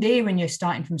long day when you're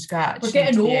starting from scratch. We're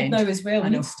getting old now as well. We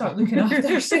need to start looking after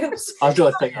ourselves. I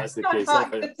don't think that's the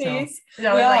case.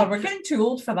 We're getting too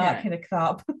old for that kind of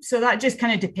crap. So that just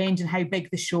kind of depends on how big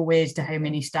the show is, to how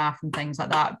many staff and things like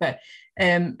that. But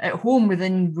at home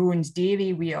within Roan's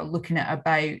Dairy, we are looking at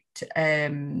about,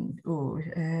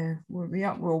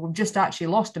 we've just actually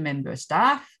lost a member of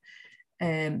staff.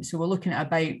 So we're looking at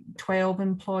about 12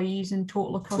 employees in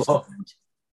total across the board.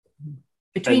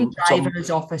 Between drivers,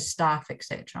 office staff,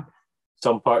 etc.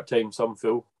 Some part-time, some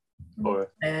full? Or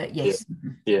yes.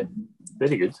 Yeah.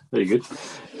 Very good, very good.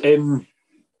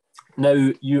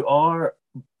 Now, you are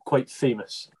quite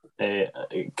famous.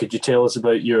 Could you tell us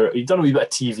about you've done a wee bit of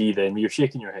TV then, you're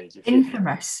shaking your head.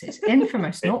 Infamous. It's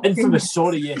infamous, not infamous.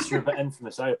 Sorry, yes, you're a bit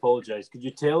infamous. I apologise. Could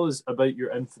you tell us about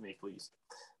your infamy, please?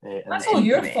 That's all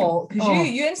your fault, because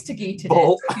you instigated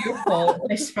it. It's your fault.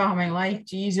 This farming life,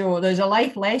 geez, there's a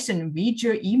life lesson. Read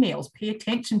your emails. Pay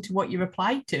attention to what you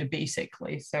replied to,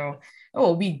 basically. So,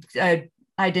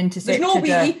 I'd intercepted.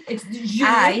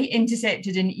 I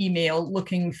intercepted an email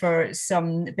looking for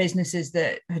some businesses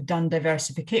that had done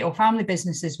diversification, or family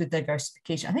businesses with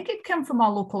diversification. I think it came from our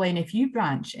local NFU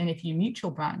mutual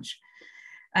branch.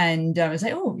 And I was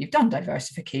like, oh, you've done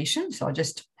diversification. So I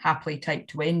just happily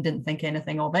typed away and didn't think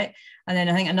anything of it. And then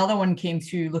I think another one came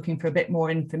through looking for a bit more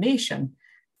information.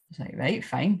 I was like, right,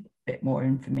 fine, bit more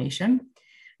information.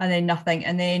 And then nothing.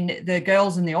 And then the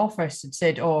girls in the office had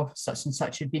said, oh, such and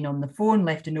such had been on the phone,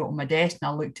 left a note on my desk. And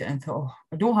I looked at it and thought, oh,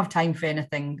 I don't have time for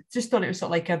anything. Just thought it was sort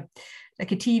of like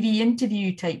a TV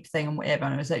interview type thing and whatever.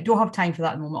 And I was like, don't have time for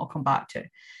that at the moment. I'll come back to it.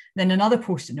 Then another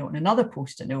post-it note and another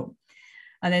post-it note.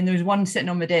 And then there was one sitting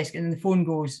on my desk and then the phone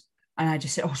goes, and I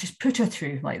just said, oh, just put her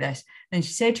through like this. And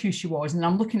she said who she was. And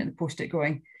I'm looking at the post-it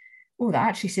going, oh, that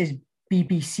actually says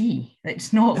BBC.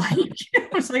 It's not like, I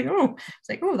was like, oh,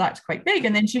 that's quite big.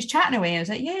 And then she was chatting away. And I was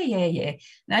like, yeah. And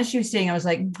as she was saying, I was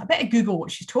like, I better Google what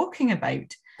she's talking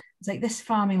about. It's like this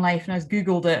farming life. And I was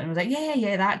Googled it and I was like,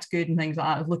 yeah, that's good. And things like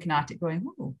that. I was looking at it going,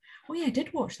 oh yeah, I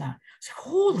did watch that. I was like,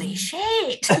 holy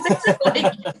shit.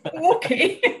 Like,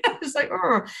 okay. I was like,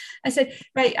 oh. I said,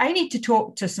 right, I need to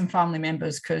talk to some family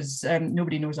members because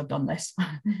nobody knows I've done this.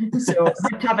 So I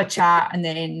had to have a chat, and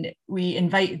then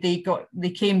they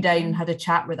came down and had a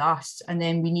chat with us, and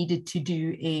then we needed to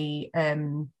do a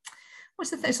what's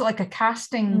the thing? It's like a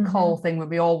casting call thing where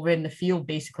we all were in the field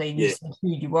basically, and you said who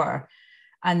you were.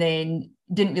 And then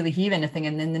didn't really hear anything.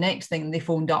 And then the next thing they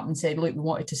phoned up and said, look, we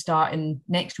wanted to start in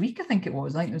next week, I think it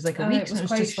was. I think it was like a week. It was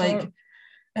just short.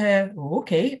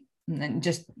 Okay. And then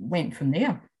just went from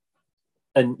there.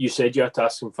 And you said you had to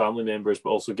ask some family members,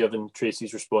 but also given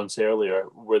Tracey's response earlier,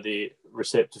 were they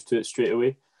receptive to it straight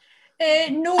away?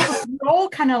 No, we're all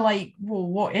kind of like, well,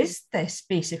 what is this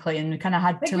basically? And we kind of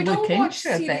had to look into it.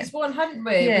 Series one, hadn't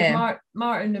we? Yeah. With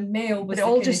Martin and Mel. But it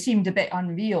all just seemed a bit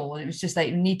unreal. It was just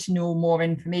like, we need to know more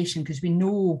information because we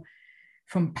know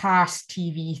from past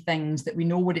TV things that we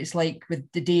know what it's like with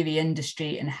the dairy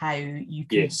industry and how you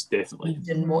can definitely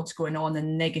and what's going on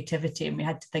and negativity. And we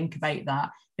had to think about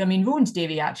that. I mean, Roan's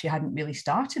Dairy actually hadn't really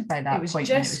started by that point when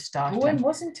it was starting. Roan,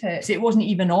 wasn't it? So it wasn't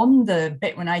even on the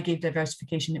bit when I gave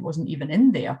diversification. It wasn't even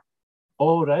in there.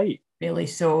 Oh, right. Really.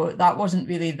 So that wasn't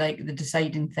really like the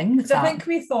deciding thing with that. I think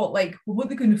we thought like, well, what are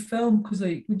they going to film? Because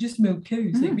like we just milk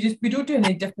cows. Like we don't do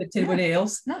anything different to everybody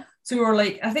else. No. So we were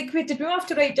like, I think we have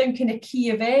to write down kind of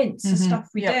key events and stuff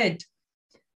we did.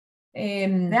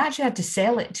 They actually had to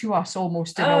sell it to us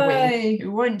almost in a way. We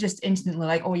weren't just instantly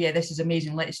like, oh yeah, this is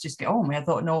amazing, let's just get on. I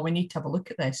thought, no, we need to have a look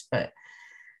at this. But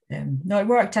no, it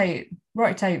worked out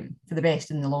for the best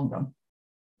in the long run.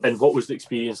 And what was the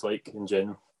experience like in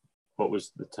general? What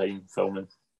was the time filming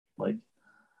like?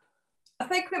 I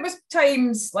think there was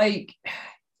times like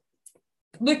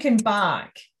looking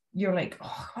back, you're like,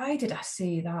 oh, why did I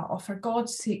say that? Oh, for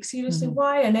God's sake, seriously,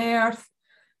 why on earth?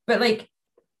 But like,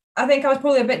 I think I was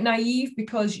probably a bit naive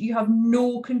because you have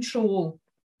no control.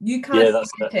 You can't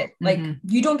see it. Like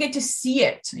you don't get to see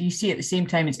it. You see it at the same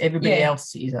time as everybody else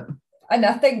sees it. And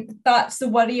I think that's the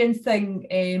worrying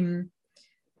thing,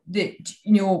 that,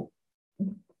 you know,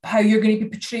 how you're going to be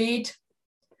portrayed.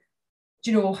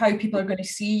 Do you know how people are going to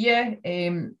see you?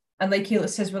 And like Aylett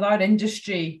says, with our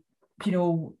industry, you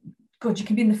know, God, you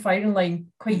can be in the firing line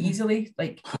quite easily,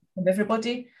 like with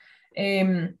everybody.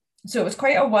 So it was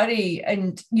quite a worry,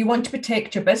 and you want to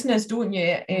protect your business, don't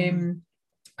you?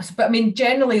 But I mean,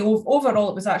 generally, overall,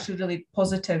 it was actually really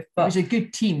positive. But it was a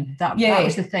good team. That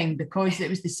was the thing, because it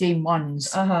was the same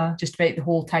ones just about the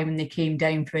whole time when they came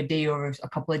down for a day or a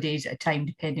couple of days at a time,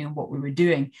 depending on what we were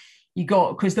doing.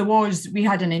 Because we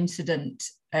had an incident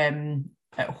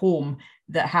at home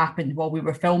that happened while we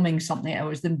were filming something. It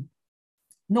was the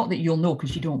not that you'll know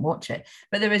because you don't watch it,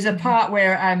 but there is a part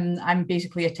where I'm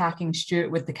basically attacking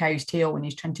Stuart with the cow's tail when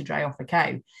he's trying to dry off a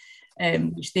cow,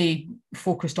 which they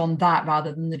focused on that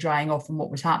rather than the drying off and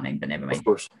what was happening, but never mind. Of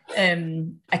course.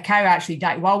 A cow actually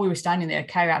died while we were standing there. A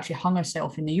cow actually hung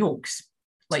herself in the yokes,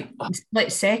 like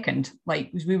split second.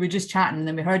 Like we were just chatting, and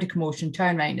then we heard a commotion,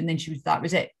 turned around, and then that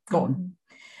was it, gone.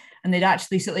 And they'd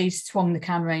actually sort of swung the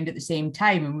camera around at the same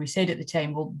time, and we said at the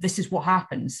time, well, this is what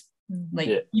happens.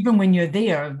 Like even when you're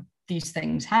there, these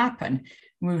things happen.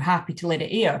 And we were happy to let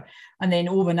it air. And then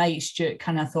overnight, Stuart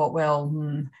kind of thought, well,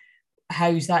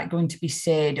 how's that going to be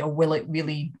said, or will it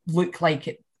really look like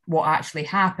it? What actually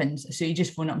happens? So he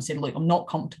just phoned up and said, look, I'm not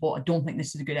comfortable. I don't think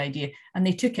this is a good idea. And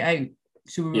they took it out.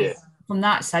 So we were from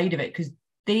that side of it, because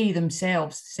they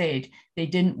themselves said they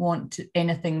didn't want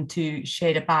anything to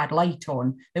shed a bad light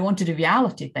on. They wanted a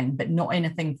reality thing, but not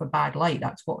anything for bad light.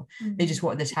 That's what they just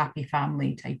wanted, this happy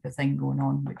family type of thing going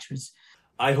on, which was...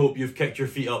 I hope you've kicked your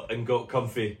feet up and got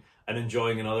comfy and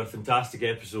enjoying another fantastic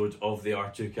episode of the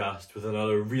R2Kast with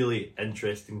another really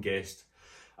interesting guest.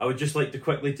 I would just like to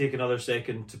quickly take another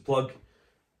second to plug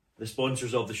the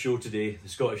sponsors of the show today, the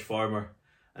Scottish Farmer,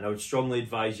 and I would strongly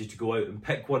advise you to go out and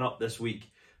pick one up this week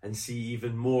and see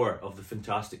even more of the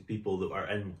fantastic people that are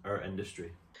in our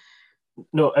industry.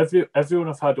 No, everyone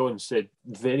I've had on said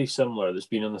very similar that's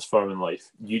been on this farming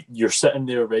life. You're sitting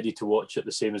there ready to watch it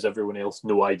the same as everyone else,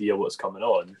 no idea what's coming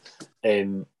on,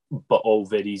 but all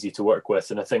very easy to work with.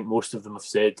 And I think most of them have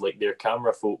said like their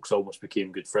camera folks almost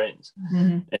became good friends.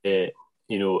 You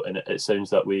know, and it sounds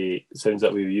that way. It sounds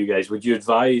that way with you guys. Would you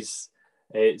advise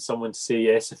someone to say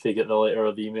yes if they get the letter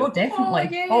or the email? Oh, definitely. Oh,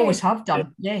 yeah. Always have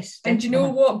done. Yes. Definitely. And you know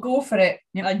what? Go for it.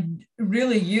 Yep. And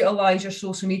really utilise your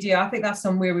social media. I think that's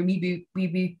somewhere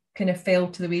we kind of fell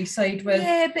to the wayside with.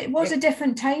 Yeah, but it was a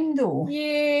different time though.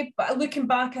 Yeah, but looking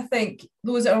back, I think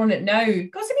those that are on it now,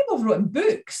 because people have written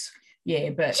books.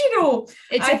 Yeah, but you know,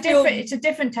 it's a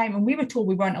different time, and we were told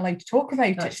we weren't allowed to talk about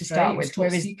it to start with.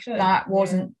 Whereas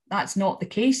that's not the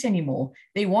case anymore.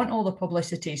 They want all the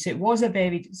publicity, so it was a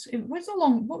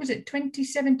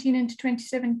 2017 into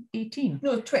 2018?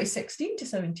 No, 2016 to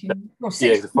 17. Well,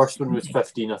 the first one was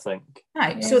 15, I think.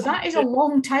 Right, yeah, so that is a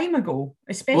long time ago,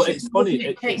 especially looking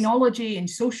at technology and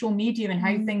social media and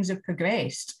how things have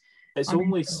progressed. It's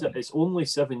only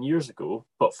 7 years ago,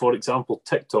 but for example,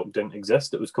 TikTok didn't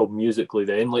exist. It was called Musical.ly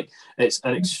then. Like, it's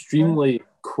an extremely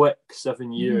quick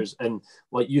 7 years, and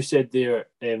like you said there,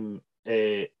 you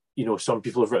know, some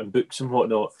people have written books and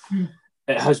whatnot.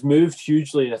 It has moved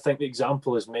hugely, and I think the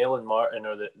example is Mel and Martin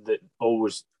are the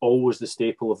always the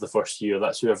staple of the first year.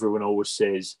 That's who everyone always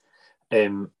says.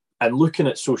 And looking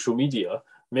at social media,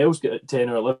 Mel's got 10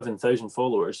 or 11,000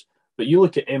 followers, but you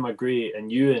look at Emma Gray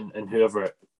and you and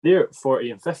whoever. They're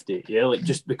 40 and 50, like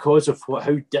just because of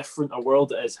how different a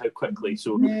world it is, how quickly.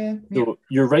 So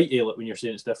you're right, Aylett, when you're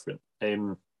saying it's different.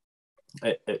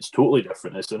 It's totally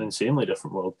different. It's an insanely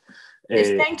different world. It's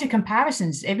down to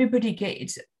comparisons. Everybody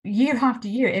gets, year after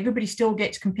year, everybody still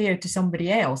gets compared to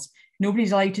somebody else.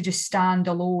 Nobody's allowed to just stand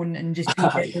alone and just be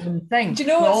their own thing. Do you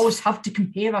know, we always have to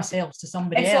compare ourselves to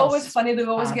somebody else. It's always funny, they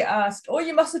always get asked, oh,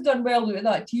 you must have done well with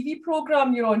that TV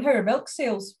programme you're on. How are milk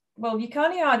sales? Well, you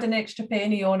can't add an extra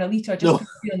penny on a litre just to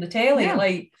be on the telly. Yeah.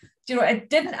 Like, you know, it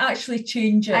didn't actually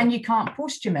change it. And you can't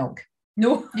post your milk.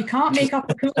 No. You can't make up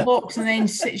a cool box and then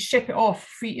ship it off,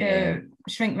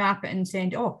 shrink wrap it and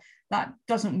send it off. That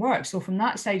doesn't work. So from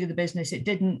that side of the business, it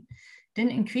didn't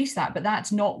increase that. But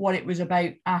that's not what it was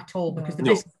about at all, because the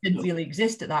business didn't really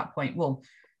exist at that point. Well,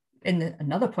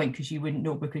 another point, because you wouldn't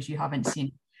know because you haven't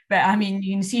seen. But I mean,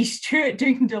 you can see Stuart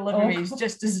doing deliveries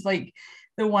just as like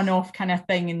the one-off kind of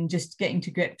thing and just getting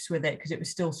to grips with it because it was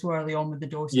still so early on with the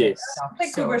doorstep stuff. I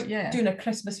think we were doing a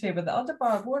Christmas fair with the other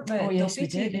bar, weren't we? Oh yes, we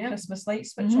did. The Christmas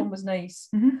lights, which one was nice.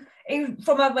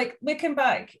 From a looking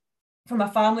back from a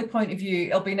family point of view,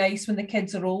 it'll be nice when the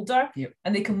kids are older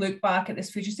and they can look back at this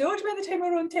footage and say, "Oh, do you remember the time we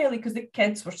were on telly?" Because the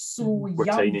kids were so young.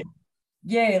 Tiny.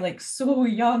 Yeah, like so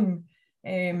young.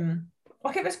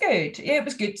 Okay, it was good. Yeah, it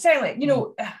was good. Certainly, you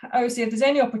know, I would say if there's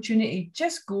any opportunity,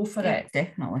 just go for it.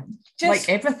 Definitely. Like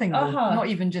everything, though. Not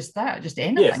even just that, just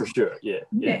anything. Yeah, for sure.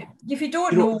 Yeah. If you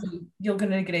don't know, you're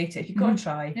going to regret it. You've got to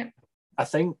try. Yep. I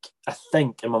think,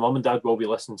 and my mum and dad will be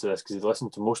listening to this because they listen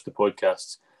to most of the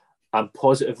podcasts. I'm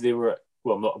positive they were,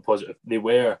 well, not positive, they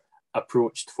were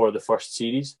approached for the first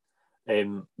series.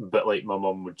 But like my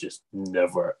mum would just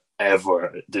never,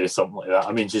 ever do something like that.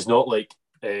 I mean, she's not like,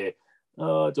 I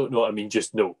don't know. I mean,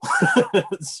 just no.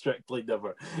 Strictly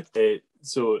never.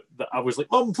 So I was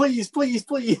like, Mum, please. Like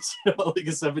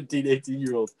a 17,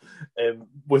 18-year-old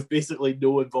with basically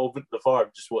no involvement in the farm,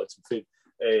 just wanted some food.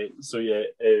 So yeah,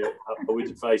 I would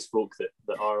advise folk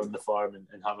that are on the farm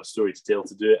and have a story to tell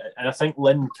to do it. And I think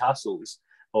Lynn Castles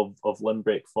of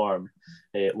Lynbreak Farm,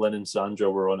 Lynn and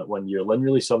Sandra were on it one year. Lynn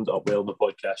really summed it up well in the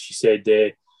podcast. She said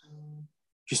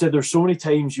there's so many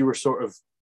times you were sort of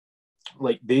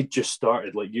like they'd just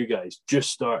started, like you guys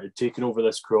just started taking over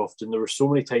this croft, and there were so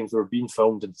many times they were being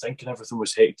filmed and thinking everything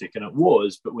was hectic, and it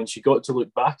was. But when she got to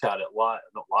look back at it,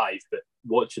 not live, but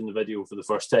watching the video for the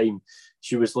first time,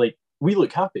 she was like, "We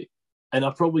look happy," and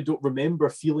I probably don't remember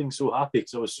feeling so happy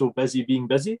because I was so busy being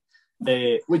busy.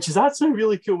 Which is actually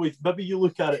really cool. Maybe you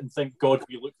look at it and think, "God,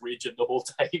 we look raging the whole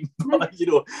time." But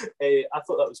I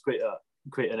thought that was quite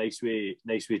a nice way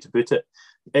to put it.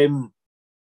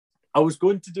 I was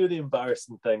going to do the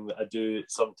embarrassing thing that I do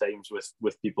sometimes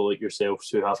with people like yourselves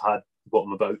who have had what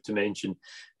I'm about to mention,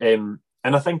 and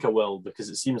I think I will because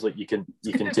it seems like you can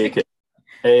take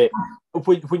it.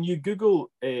 When you Google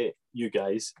you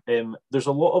guys, there's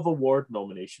a lot of award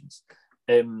nominations.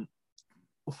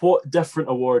 What different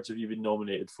awards have you been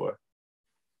nominated for?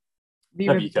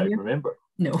 Maybe you can't remember.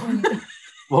 No.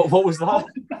 What was that?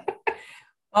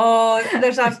 Oh,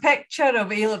 there's a picture of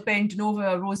Aylett bending over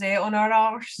a rosette on her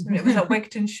arse. It was a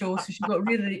Wigton show, so she got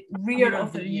really rear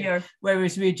of the year.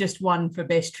 Whereas we just won for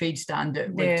best trade stand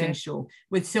at Wigton show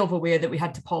with silverware that we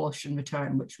had to polish and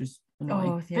return, which was annoying.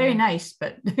 Oh, yeah. Very nice,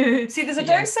 but see, there's a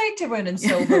downside to winning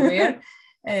silverware.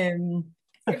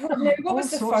 What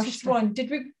was the first one?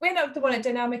 Did we win up the one at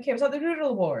Dynamic Air? Was that the Rural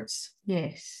Awards?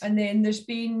 Yes. And then there's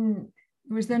been...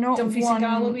 Was there not Dumfries and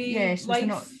Galloway? Yes, was there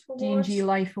not D&G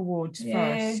Life Awards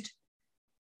first?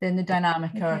 Then the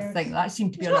Dynamic Air thing. That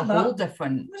seemed to be on a whole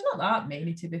different... There's not that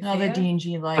many, to be fair. Another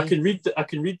D&G Life. I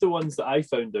can read the ones that I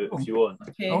found out if you want.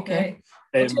 Okay.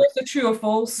 Tell us the true or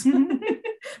false.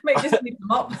 Might just leave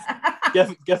them up.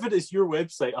 Given it's your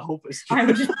website, I hope it's true.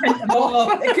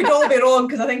 It could all be wrong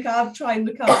because I think I've tried to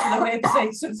look after the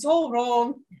website, so it's all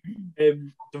wrong.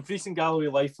 Dumfries and Galloway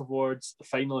Life Awards,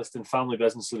 finalist in Family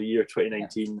Business of the Year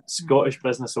 2019, Scottish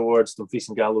Business Awards, Dumfries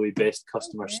and Galloway Best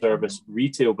Customer Service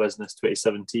Retail Business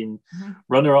 2017,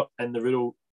 runner-up in the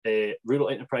Rural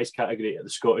Enterprise category at the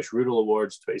Scottish Rural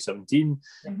Awards 2017,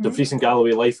 Dumfries and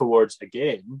Galloway Life Awards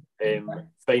again,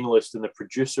 finalist in the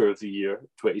Producer of the Year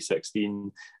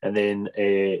 2016, and then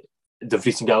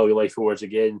Dumfries and Galloway Life Awards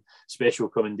again, special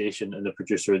commendation in the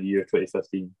Producer of the Year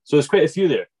 2015. So there's quite a few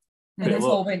there. And it's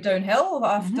all went downhill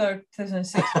after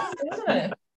 2016, isn't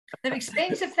it? They're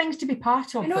expensive things to be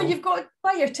part of. You've got to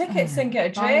buy your tickets and get a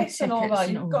dress and all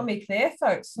that. You've got to make the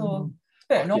effort. So it's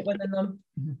better not winning them.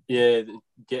 Yeah,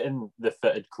 getting the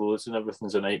fitted clothes and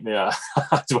everything's a nightmare.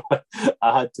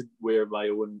 I had to wear my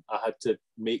own. I had to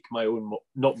make my own.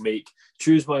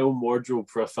 Choose my own wardrobe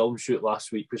for a film shoot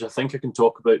last week, which I think I can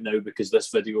talk about now because this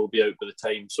video will be out by the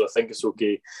time. So I think it's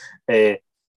okay.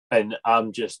 And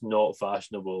I'm just not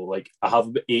fashionable. Like, I have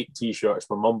about 8 t-shirts.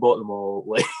 My mum bought them all,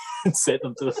 like, and sent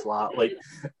them to the flat. Like,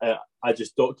 I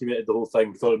just documented the whole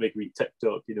thing. Thought it'd make me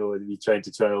TikTok, and me trying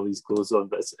to try all these clothes on.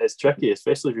 But it's tricky,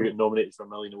 especially if you're getting nominated for a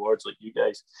million awards like you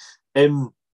guys. And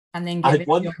then get it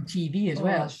on TV as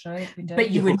well. That's right. But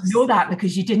you wouldn't know that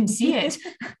because you didn't see it.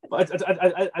 But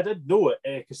I did know it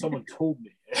because someone told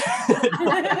me.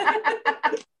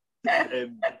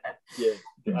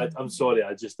 I'm sorry.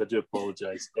 I do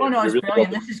apologise. Oh no, it's really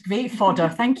brilliant. This is great fodder.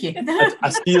 Thank you. I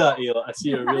see that, Aylett. I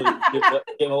see her really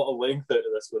getting a lot of length out of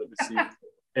this one. It would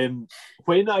seem.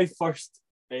 When I first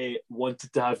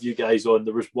wanted to have you guys on,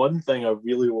 there was one thing I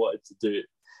really wanted to do,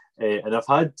 and I've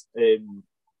had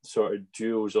sort of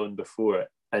duos on before,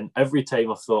 and every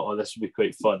time I thought, this would be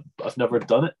quite fun, but I've never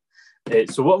done it.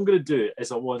 So what I'm going to do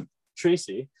is I want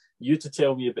Tracey, you to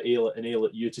tell me about Aylett, and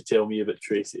Aylett, you to tell me about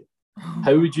Tracey.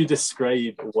 How would you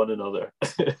describe one another?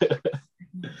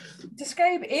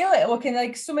 Describe Aylett looking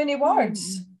like so many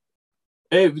words.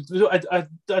 I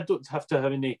don't have to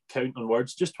have any count on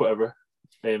words, just whatever.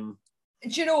 Do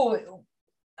you know,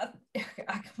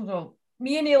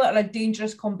 me and Aylett are a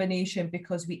dangerous combination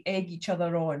because we egg each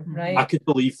other on, right? I could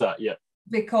believe that, yeah.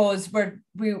 Because we're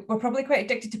probably quite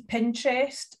addicted to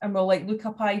Pinterest, and we'll like look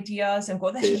up ideas and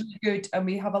go, this is really good, and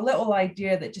we have a little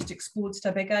idea that just explodes to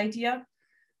a big idea.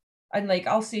 And like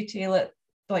I'll say to Aylett,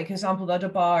 like example, the other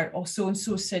bar, so and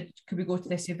so said, could we go to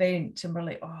this event? And we're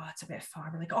like, it's a bit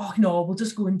far. We're like, no, we'll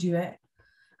just go and do it.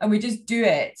 And we just do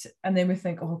it, and then we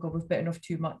think, oh god, we've bitten off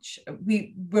too much.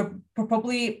 We're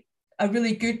probably a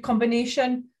really good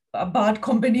combination, but a bad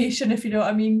combination, if you know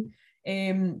what I mean.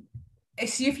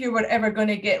 See, if you were ever going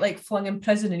to get like flung in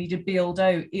prison and needed bailed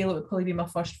out, Aylett would probably be my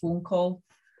first phone call.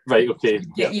 Right, okay.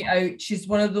 Get you out. She's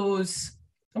one of those.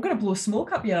 I'm going to blow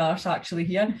smoke up your arse actually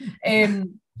here. If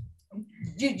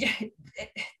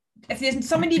if there's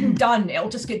something needing done, it'll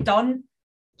just get done.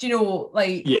 Do you know,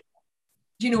 like,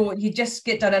 you know, you just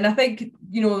get done. And I think,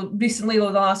 you know, recently,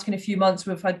 over the last kind of few months,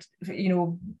 we've had, you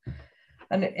know,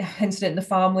 an incident in the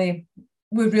family.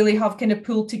 We really have kind of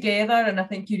pulled together, and I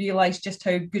think you realise just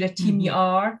how good a team you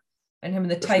are, and him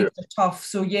and the times are tough.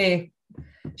 So yeah,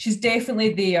 she's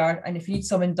definitely there. And if you need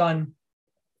something done,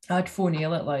 I'd phone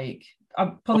Aylett. Like,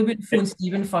 I probably wouldn't phone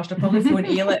Stephen first. I'd probably phone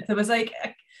Aylett. If there was like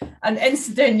an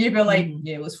incident, you'd be like,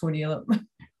 yeah, let's phone Aylett.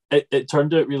 It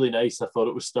turned out really nice. I thought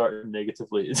it was starting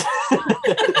negatively.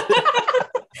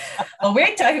 I'll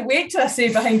wait till I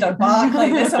say behind her back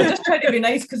like this. I'm just trying to be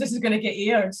nice because this is going to get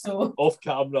aired. So off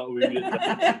camera, we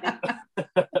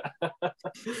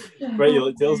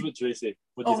right, tell us about Tracey.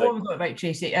 What do you think? What have we got about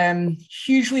Tracey?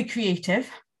 Hugely creative,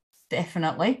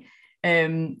 definitely.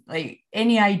 Like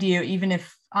any idea, even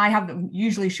if I haven't,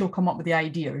 usually she'll come up with the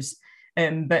ideas.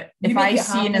 But if I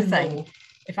see anything,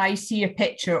 if I see a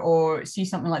picture or see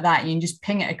something like that, you can just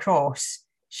ping it across.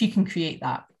 She can create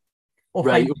that. Or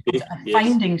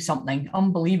finding something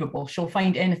unbelievable. She'll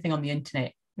find anything on the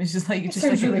internet. It's just like,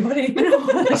 really funny.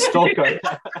 A stalker.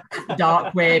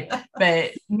 Dark web,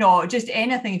 but no, just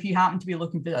anything. If you happen to be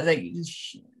looking for that, like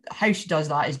how she does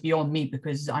that is beyond me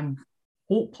because I'm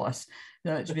hopeless.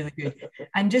 No, it's really good,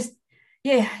 and just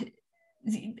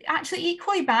actually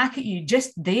equally back at you,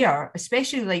 just there,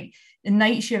 especially like the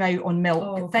nights you're out on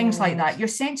milk, things like that. Your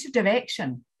sense of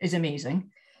direction is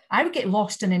amazing. I would get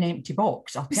lost in an empty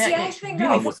box. I think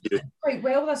really quite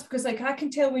well that's because like I can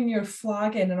tell when you're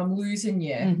flagging and I'm losing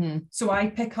you, so I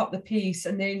pick up the pace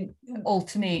and then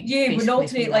alternate. Yeah, we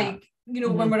alternate like you know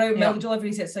when we're out milk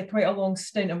deliveries, it's like quite a long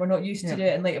stint and we're not used to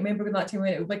it. And like I remember when that time we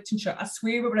went to Wigtonshire, I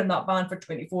swear we were in that van for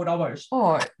 24 hours.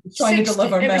 Trying to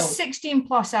deliver milk. It was 16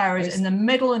 plus hours in the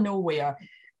middle of nowhere,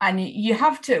 and you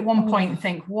have to at one point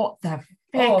think, what the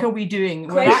heck are we doing?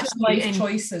 We're actually in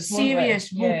choices,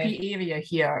 serious ropey area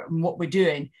here and what we're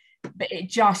doing. But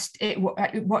it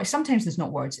sometimes there's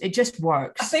not words. It just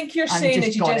works. I think you're saying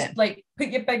that you just like put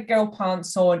your big girl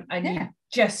pants on and you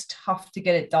just have to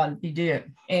get it done. You do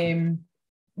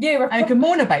it. I can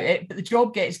moan about it, but the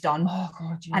job gets done. Oh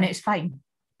God, and it's fine.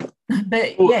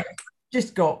 But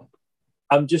just go.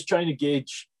 I'm just trying to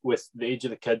gauge with the age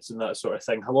of the kids and that sort of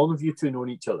thing. How long have you two known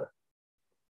each other?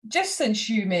 Just since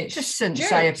you met. Just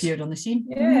since I appeared on the scene.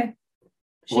 Yeah.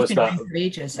 She's been around for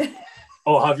ages.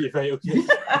 Oh, have you? Right, okay.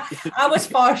 I was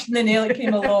first and then Aylett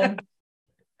came along.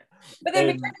 But then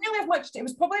we didn't really have much. It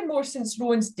was probably more since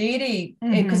Roan's Dairy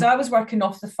because I was working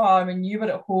off the farm and you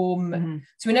were at home.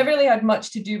 So we never really had much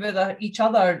to do with each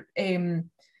other. And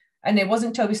it wasn't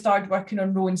until we started working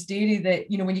on Roan's Dairy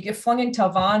that, you know, when you get flung into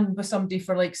a van with somebody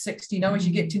for like 16 hours,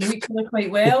 you get to know each other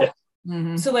quite well.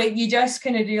 So like you just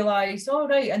kind of realise,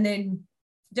 right, and then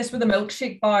just with the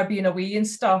milkshake bar being away and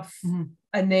stuff,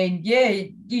 and then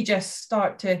you just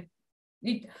start to.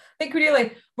 I think we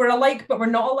really we're alike, but we're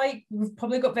not alike. We've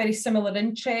probably got very similar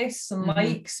interests and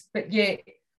likes, but yet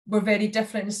we're very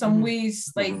different in some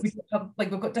ways. Like we've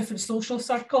got different social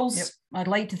circles. Yep. I'd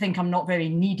like to think I'm not very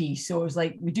needy, so it's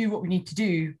like we do what we need to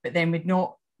do, but then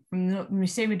when we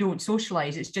say we don't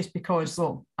socialise, it's just because,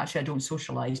 well, actually I don't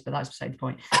socialise, but that's beside the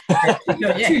point.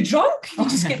 You're too drunk? You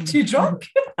just get too drunk?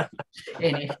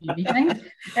 Any thing.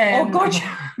 Oh God,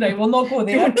 right, we'll not go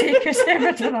there. Don't take us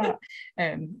ever to that.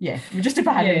 We're just a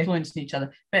bad influence on each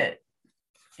other. But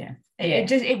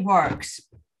it works.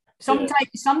 Sometimes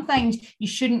some things you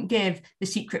shouldn't give the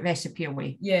secret recipe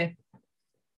away. Yeah.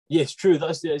 Yes, true.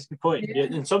 That's a good point. Yeah.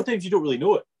 And sometimes you don't really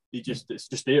know it. It's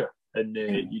just there, and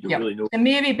you don't really know. The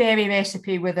Mary Berry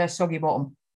recipe with a soggy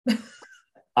bottom.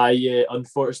 I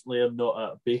unfortunately am not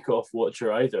a Bake Off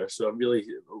watcher either, so I'm really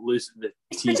losing the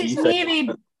TV thing. Mary,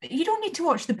 you don't need to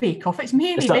watch the Bake Off. It's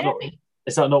Mary Berry.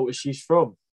 Is that not what she's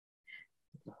from?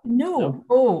 No.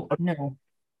 Oh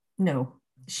no.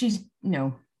 She's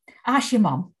no. Ask your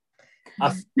mum.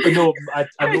 I know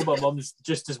my mum's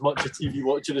just as much a TV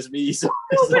watcher as me. So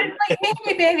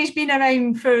Mary Berry's been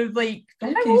around for like,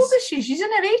 how old is she? She's in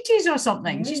her 80s or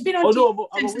something. She's been on TV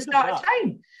since the start of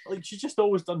time. Like she's just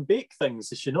always done bake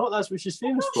things, is she not? That's what she's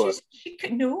famous for. She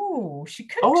cooks. Oh,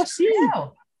 I see.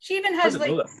 Well. She even has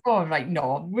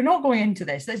no, we're not going into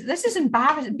this. This is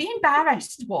embarrassing. Be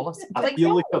embarrassed, Wallace. I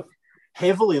feel like I've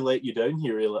heavily let you down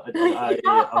here, Aylett.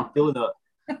 I'm feeling a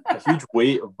huge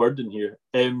weight of burden here.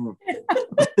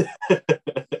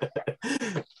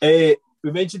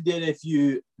 We mentioned the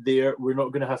NFU there. We're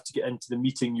not going to have to get into the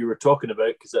meeting you were talking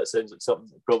about because that sounds like something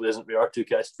that probably isn't very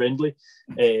R2Kast friendly.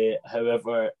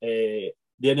 However, the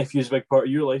NFU is a big part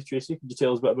of your life, Tracey. Could you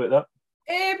tell us a bit about that?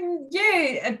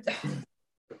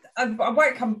 I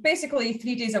work. I'm basically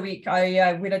 3 days a week.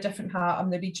 I wear a different hat. I'm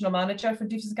the regional manager for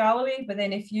Deuces Gallery with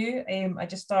NFU. I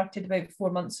just started about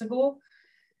 4 months ago.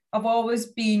 I've always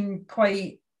been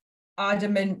quite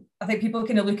adamant. I think people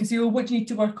kind of look and say, "Oh, what do you need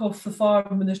to work off the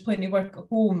farm when there's plenty of work at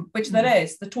home?" Which there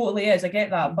totally is. I get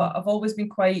that, but I've always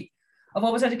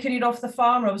had a career off the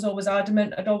farm. I was always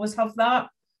adamant I'd always have that.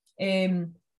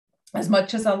 As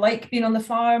much as I like being on the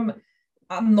farm,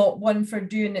 I'm not one for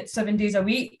doing it 7 days a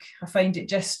week. I find it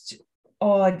just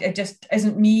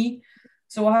isn't me.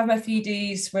 So I have my 3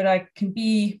 days where I can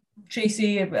be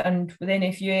Tracey and with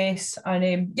NFUS,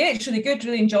 and it's really good,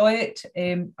 really enjoy it.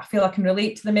 I feel I can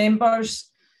relate to the members.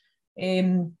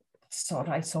 It's all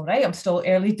right. I'm still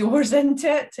early doors into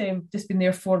it. Just been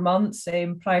there 4 months.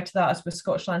 Prior to that, I was with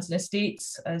Scottish Lands and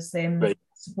Estates as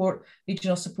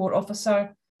regional support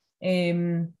officer.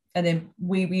 And then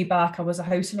way back, I was a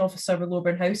housing officer with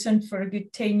Lowburn Housing for a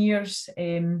good 10 years.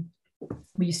 Where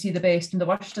you see the best and the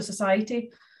worst of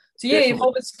society. So I've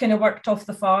always kind of worked off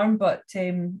the farm, but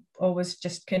always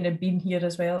just kind of been here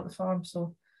as well at the farm.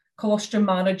 So colostrum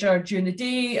manager during the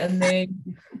day, and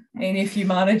then NFU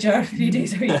manager 3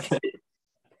 days a week.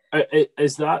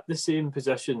 Is that the same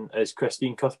position as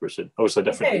Christine Cuthbertson? Obviously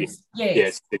different.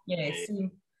 Yes.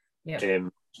 Yeah.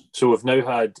 So we've now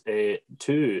had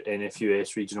 2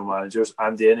 NFUS regional managers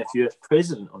and the NFUS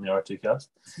president on the R2Kast.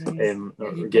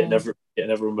 We're getting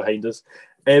everyone behind us.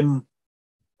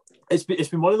 It's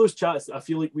been one of those chats that I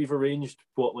feel like we've arranged,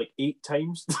 8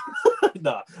 times?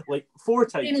 Nah, 4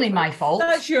 times. Mainly my fault.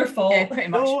 That's your fault. Yeah, pretty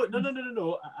much.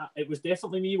 No. It was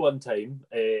definitely me one time.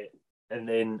 And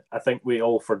then I think we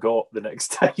all forgot the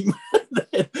next time.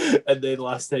 and then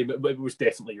last time, it was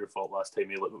definitely your fault last time,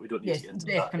 Aylett, but we don't need to get into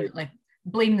definitely. That.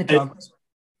 Blame the drugs.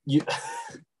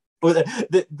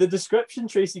 The description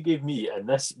Tracey gave me, and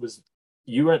this was,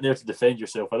 you weren't there to defend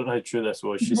yourself. I don't know how true this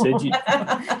was. She said you...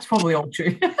 It's probably all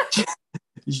true.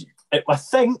 I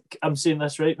think I'm saying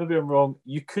this right. Maybe I'm wrong.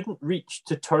 You couldn't reach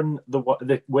to turn the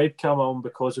webcam on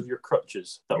because of your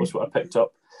crutches. That was what I picked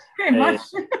up. Pretty much.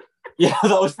 Yeah,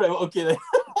 that was pretty okay then.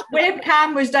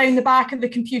 Webcam was down the back of the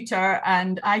computer,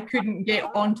 and I couldn't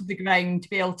get onto the ground to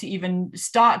be able to even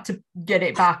start to get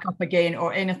it back up again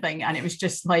or anything. And it was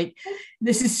just like,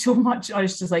 this is so much. I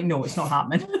was just like, no, it's not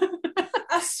happening.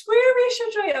 I swear we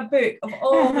should write a book of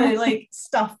all the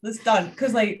stuff that's done,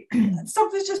 because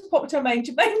something's just popped to our mind.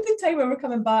 Do you mind the time when we're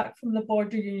coming back from the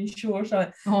Border Union Shore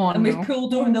and we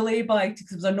pulled over the lay-by because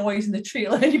there was a noise in the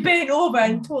trailer, and you bent over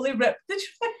and totally ripped the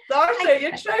arse out of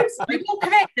your trousers? You will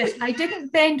correct this. I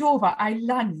didn't bend over. I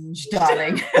lunged,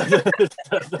 darling.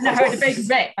 And I heard a big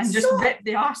rip and just ripped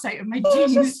the arse out of my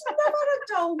jeans. There's never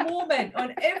a dull moment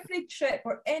on every trip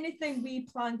or anything we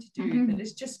plan to do. There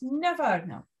is just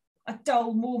never a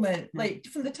dull moment.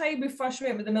 From the time we first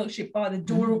went with the milkshake bar, the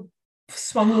door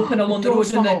swung open along the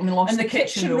road, and the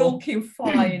kitchen roll came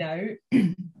flying out.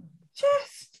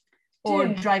 Or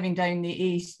driving down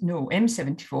the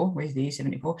M74. Where's the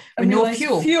A74? With no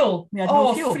fuel. We had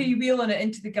no fuel. Freewheeling it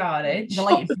into the garage. The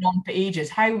light had been on for ages.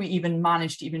 How we even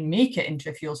managed to even make it into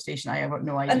a fuel station, I have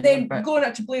no idea. And then going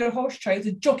up to Blair Horse Trail,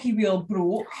 the jockey wheel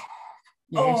broke.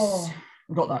 Yes,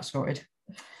 we got that sorted.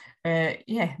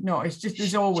 It's just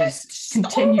there's always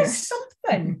continuous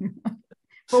something.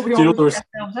 But we always get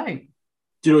ourselves out.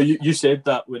 Do you said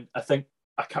that when I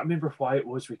can't remember why it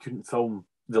was we couldn't film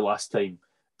the last time,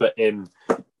 but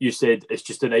you said it's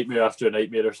just a nightmare after a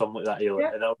nightmare or something like that,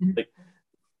 Aylett. And I was like,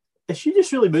 is she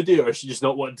just really moody, or is she just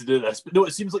not wanting to do this? But no,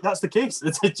 it seems like that's the case.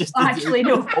 It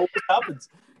always happens.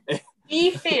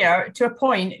 Be fair to a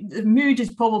point, the mood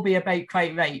is probably about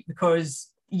quite right,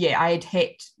 because I had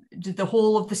hit the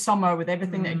whole of the summer with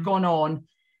everything that had gone on,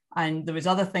 and there was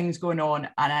other things going on,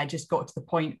 and I just got to the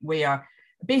point where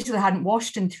basically I hadn't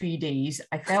washed in 3 days.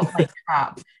 I felt like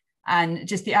crap, and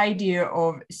just the idea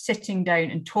of sitting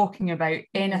down and talking about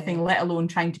anything, let alone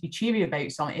trying to be cheery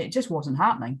about something, it just wasn't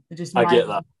happening. I get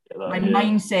that. My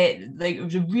mindset, it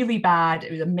was really bad.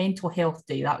 It was a mental health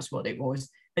day. That's what it was.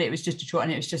 But it was just a short,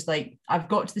 and it was just like, I've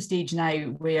got to the stage now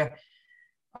where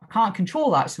I can't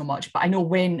control that so much, but I know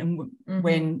when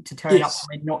to turn up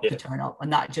and when not to turn up,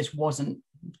 and that just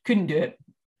couldn't do it.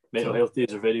 Mental health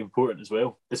days are very important as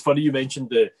well. It's funny you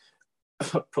mentioned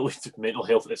probably mental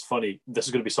health. It's funny. This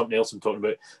is going to be something else I'm talking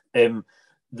about.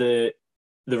 The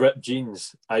ripped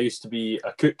jeans. I used to be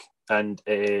a cook, and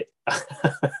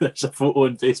there's a photo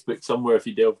on Facebook somewhere if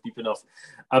you delve deep enough.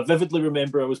 I vividly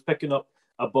remember I was picking up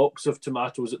a box of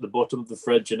tomatoes at the bottom of the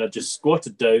fridge, and I just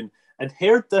squatted down and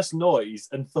heard this noise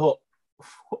and thought,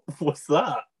 what's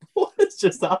that? What has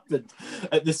just happened?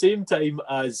 At the same time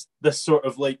as this sort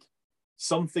of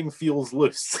something feels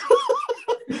loose.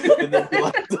 And then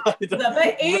Was a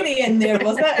bit airy in there,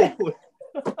 was it?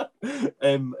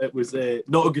 It was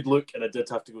not a good look, and I did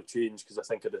have to go change because I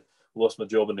think I'd have lost my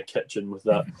job in the kitchen with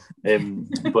that.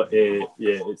 But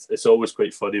yeah, it's always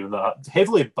quite funny when that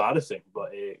heavily embarrassing,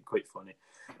 but quite funny.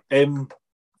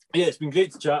 Yeah, it's been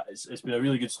great to chat. It's been a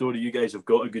really good story. You guys have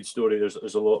got a good story.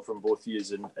 There's a lot from both of you,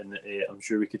 and I'm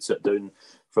sure we could sit down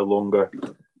for longer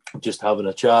just having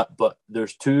a chat. But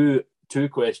there's two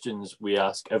questions we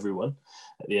ask everyone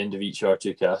at the end of each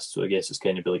R2Kast. So I guess it's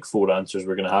kind of be like 4 answers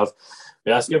we're going to have.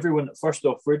 We ask everyone, first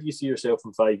off, where do you see yourself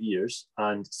in 5 years?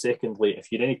 And secondly, if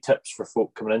you had any tips for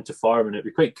folk coming into farming, it'd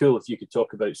be quite cool if you could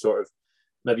talk about sort of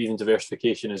maybe even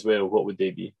diversification as well. What would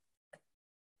they be?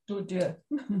 Don't do it.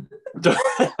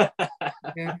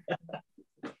 Yeah.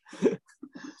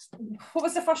 What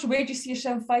was the first? Where do you see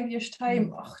yourself in 5 years'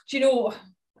 time? Oh, do you know,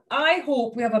 I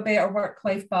hope we have a better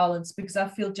work-life balance, because I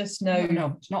feel just now...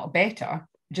 No, it's not better,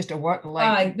 just a work-life.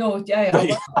 I know,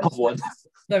 yeah. Have one.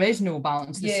 There is no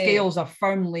balance. The scales are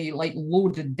firmly like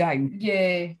loaded down.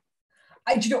 Yeah.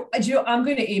 Do you know, I'm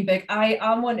going to aim big.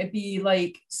 I want to be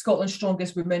like Scotland's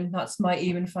strongest woman. That's my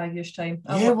aim in 5 years' time.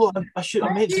 I meant to mention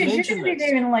You're going to be this.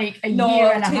 there in like a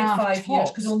year and a half. 5 years,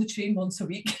 because I tops. only train once a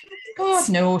week. God,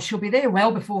 no, she'll be there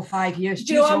well before 5 years.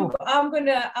 Do you know,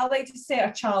 I like to set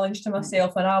a challenge to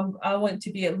myself, and I want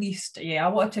to be at least, I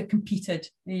want to have competed.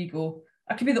 There you go.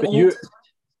 I could be the oldest.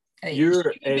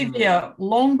 You're be there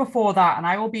long before that, and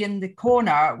I will be in the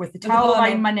corner with the towel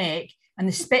around my neck and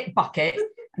the spit bucket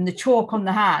and the chalk on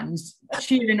the hands,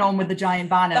 cheering on with the giant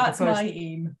banner. That's my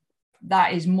aim.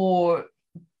 That is more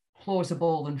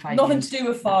plausible than 5 Nothing years. to do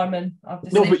with farming.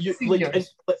 No, but you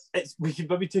we can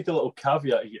maybe take a little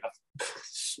caveat here.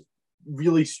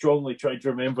 Really strongly tried to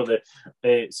remember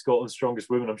the Scotland's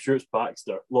strongest woman. I'm sure it's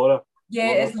Baxter. Laura. Yeah,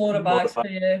 it's Laura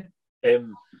Baxter.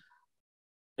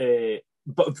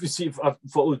 But see, I've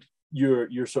followed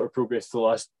your sort of progress for the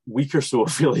last week or so. I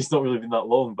feel like it's not really been that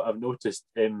long, but I've noticed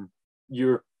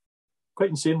you're quite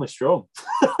insanely strong.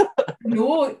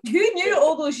 No, who knew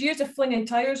all those years of flinging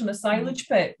tyres on a silage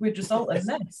pit would result in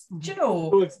this? Do you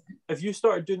know? So if you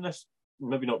started doing this,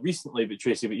 maybe not recently, but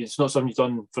Tracy, but it's not something you've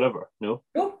done forever, no?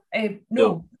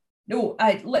 No.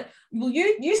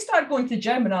 You started going to the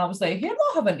gym, and I was like, "Here, I'm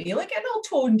not having Aylett getting all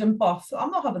toned and buff.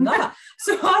 I'm not having that."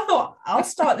 So I thought I'll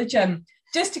start the gym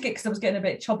just to get, because I was getting a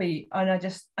bit chubby, and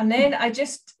then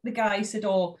the guy said,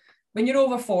 "Oh, when you're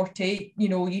over 40,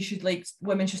 you should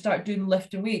women should start doing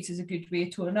lifting weights is a good way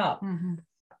of toning up." Mm-hmm.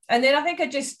 And then I think I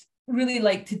just really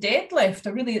liked to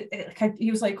deadlift.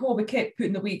 He was like, "Oh, we kept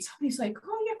putting the weights on." He's like,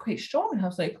 "Oh, you're quite strong," and I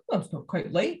was like, "Well, it's not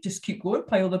quite light. Just keep going,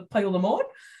 pile them on."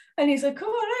 And he's like, "Oh,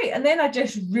 all right." And then I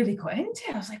just really got into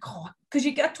it. I was like, "Oh," because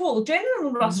you get a total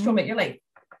adrenaline rush from it. You're like,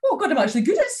 "Oh God, I'm actually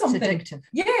good at something." It's addictive.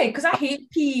 Yeah, because I hate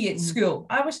PE at school.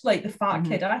 I was like the fat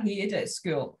kid. I hated it at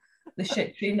school, the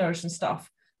shit trainers and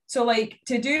stuff. So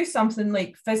to do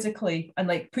something physically and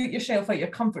put yourself out your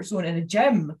comfort zone in a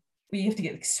gym where you have to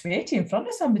get sweaty in front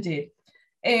of somebody,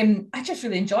 I just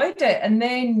really enjoyed it. And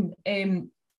then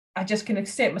I just kind of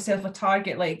set myself a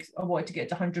target, I wanted to get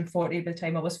to 140 by the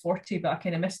time I was 40, but I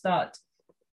kind of missed that.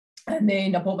 And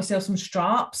then I bought myself some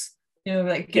straps,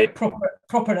 get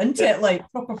proper into it,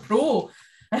 proper pro.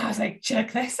 And I was like,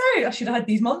 check this out. I should have had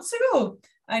these months ago.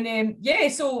 And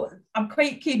so I'm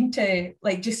quite keen to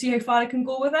just see how far I can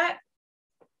go with it.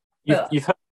 You've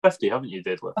had 50, haven't you,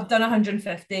 deadlift? I've done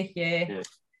 150, yeah.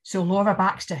 So Laura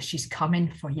Baxter, she's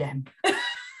coming for you.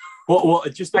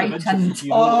 What? Just out of interest,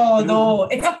 no!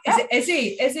 Is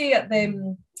he at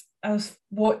the?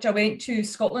 I went to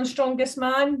Scotland's Strongest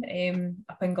Man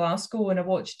up in Glasgow, and I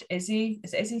watched Izzy.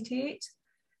 Is it Izzy Tate?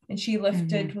 And she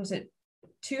lifted, was it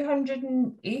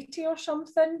 280 or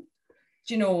something?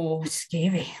 Do you know? That's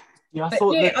scary. Yeah,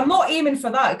 I'm not aiming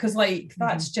for that, because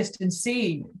that's just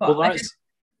insane. But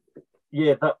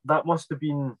that must have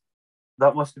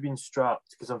been strapped,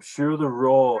 because I'm sure the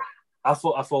raw. I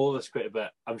follow this quite a bit.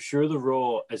 I'm sure the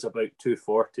raw is about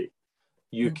 240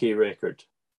 UK record.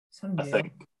 I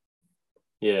think.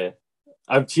 Yeah.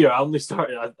 I'm here. I only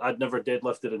started. I'd never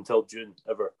deadlifted until June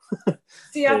ever.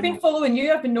 See, I've been following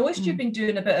you. I've been noticed you've been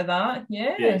doing a bit of that.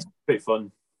 Yeah. Yeah, it's quite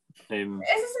fun. It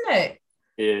is, isn't it?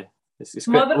 Yeah. It's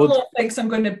mother-in-law thinks I'm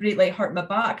going to hurt my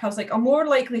back. I was like, I'm more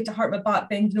likely to hurt my back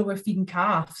bending over feeding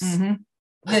calves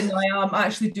than I am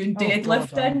actually doing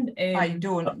deadlifting. I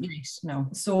don't. Yes, no.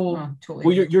 So no, totally.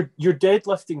 Well, you're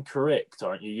deadlifting correct,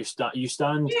 aren't you? You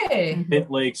stand bent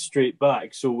legs straight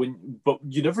back. So but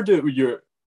you never do it when you're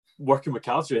working with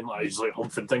calves and just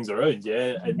humping things around.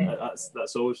 Yeah, and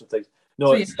that's always the thing.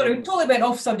 No, so we totally went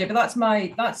off subject, but that's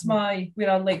my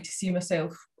where I like to see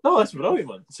myself. No, that's a brilliant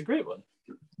one. It's a great one.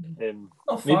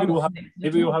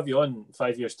 Maybe we'll have you on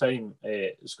 5 years' time,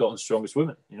 Scotland's Strongest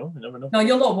Woman. You know, you never know. No,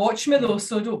 you'll not watch me though,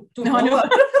 so don't. No.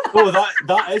 Oh,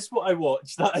 that is what I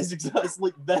watch. That's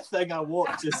like the thing I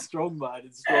watch is Strongman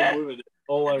and Strong Woman. It's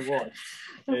all I watch,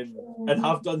 and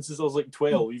have done since I was like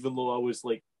 12, even though I was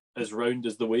like as round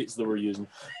as the weights they were using.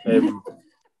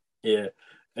 Yeah.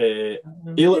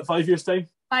 Aylett, 5 years' time.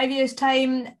 5 years'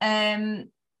 time.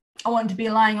 I want to be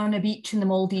lying on a beach in the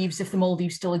Maldives if the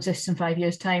Maldives still exists in 5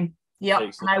 years' time. Yep.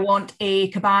 Excellent. I want a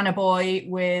cabana boy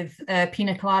with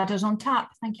pina coladas on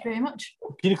tap. Thank you very much.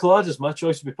 Pina coladas, my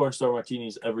choice would be porn star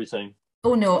martinis every time.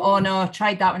 Oh no, I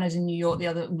tried that when I was in New York the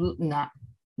other.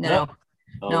 No.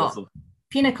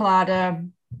 Pina colada,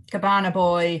 cabana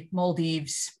boy,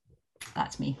 Maldives.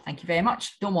 That's me. Thank you very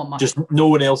much. Don't want much. Just no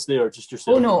one else there, just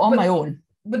yourself. Oh no, on my own.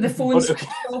 With the phone.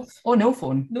 Oh, no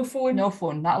phone. No phone. No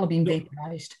phone. That'll have been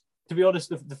vaporised. To be honest,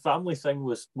 the family thing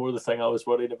was more the thing I was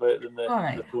worried about than the. All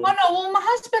right. The phone. Oh no, well my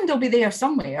husband will be there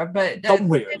somewhere, but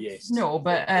somewhere, yes. No,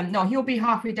 but no, he'll be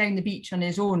halfway down the beach on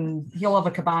his own. He'll have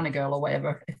a cabana girl or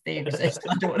whatever if they exist.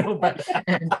 I don't know, but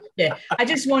yeah, I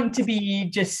just want to be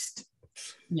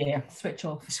switch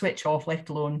off, left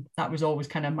alone. That was always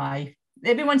kind of my.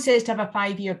 Everyone says to have a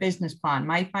 5-year business plan.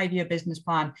 My 5-year business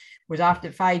plan was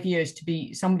after 5 years to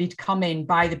be somebody to come in,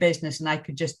 buy the business, and I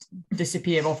could just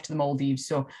disappear off to the Maldives.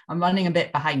 So I'm running a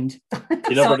bit behind.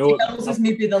 You never know. That is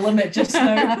maybe the limit just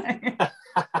now.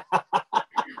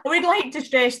 I would like to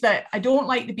stress that I don't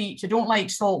like the beach, I don't like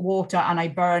salt water, and I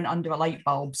burn under a light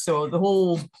bulb. So the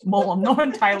whole mall, I'm not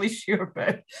entirely sure,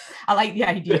 but I like the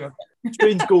idea of it.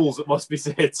 Strange goals, it must be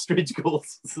said. Strange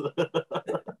goals.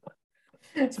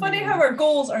 It's funny how our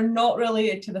goals are not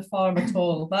related to the farm at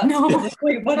all. That's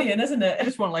quite worrying, isn't it? I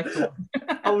just want life to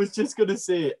I was just going to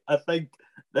say, I think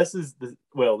this is the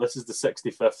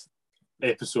 65th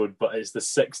episode, but it's the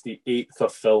 68th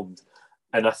I've filmed.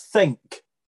 And I think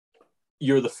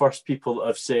you're the first people that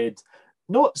have said,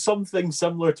 not something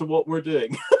similar to what we're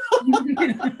doing.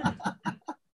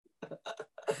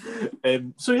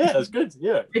 So yeah, it's good.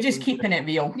 Yeah. We're just keeping it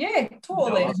real. Yeah,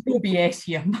 totally. There's no BS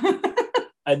here.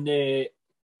 And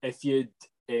if you'd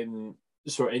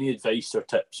sort of any advice or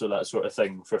tips or that sort of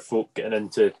thing for folk getting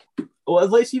into, well,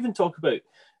 let's even talk about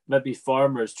maybe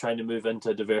farmers trying to move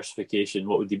into diversification.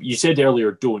 What would they be? You said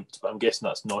earlier don't, but I'm guessing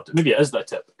that's not. Maybe it is that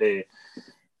tip. See,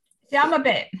 I'm a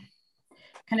bit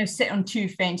kind of sit on two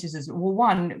fences.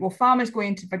 Well, farmers go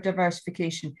into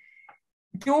diversification.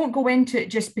 Don't go into it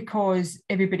just because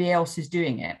everybody else is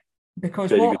doing it.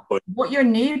 Because what your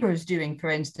neighbour's doing, for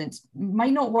instance,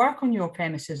 might not work on your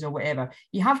premises or whatever.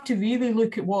 You have to really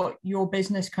look at what your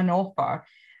business can offer.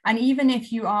 And even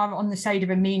if you are on the side of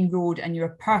a main road and you're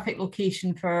a perfect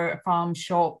location for a farm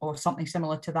shop or something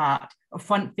similar to that, a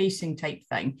front-facing type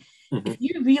thing, if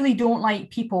you really don't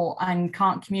like people and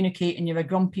can't communicate and you're a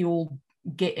grumpy old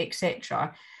git,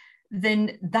 etc.,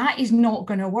 then that is not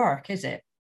going to work, is it?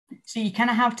 So you kind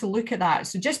of have to look at that.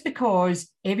 So just because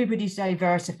everybody's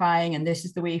diversifying and this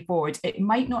is the way forward, it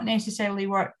might not necessarily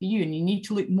work for you. And you need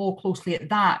to look more closely at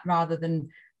that rather than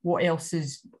what else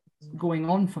is going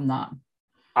on from that.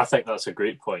 I think that's a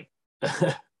great point.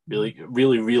 Really,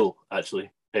 really real,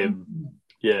 actually.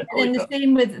 Yeah. And the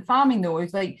same with farming, though,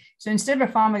 is like, so instead of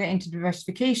a farmer getting into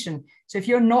diversification, so if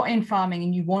you're not in farming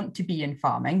and you want to be in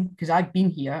farming, because I've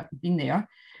been there,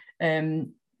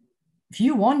 if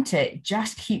you want it,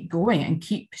 just keep going and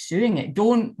keep pursuing it.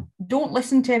 Don't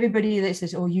listen to everybody that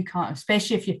says, "Oh, you can't,"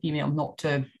 especially if you're female. Not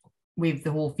to wave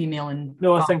the whole female and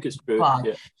no, I think it's true.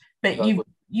 Yeah, but exactly.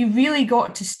 you really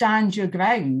got to stand your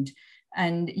ground.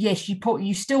 And yes,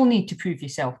 you still need to prove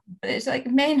yourself. But it's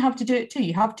like men have to do it too.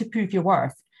 You have to prove your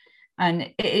worth, and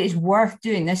it is worth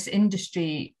doing. This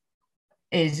industry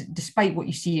is, despite what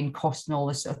you see in cost and all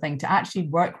this sort of thing, to actually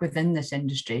work within this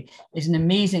industry is an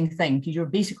amazing thing, because you're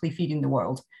basically feeding the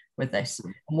world with this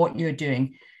and what you're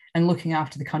doing and looking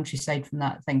after the countryside from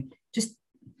that thing.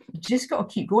 Just got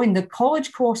to keep going. The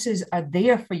college courses are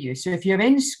there for you. So if you're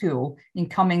in school and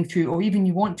coming through, or even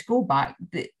you want to go back,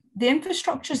 the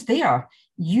infrastructure's there.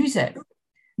 Use it.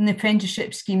 And the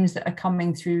apprenticeship schemes that are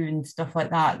coming through and stuff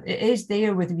like that, it is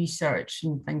there with research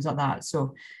and things like that.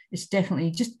 So it's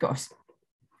definitely just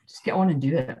get on and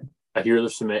do it. I hear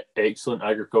there's some excellent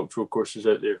agricultural courses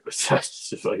out there, but that's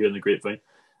just what I hear in the grapevine.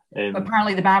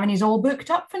 Apparently the Barony's all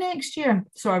booked up for next year,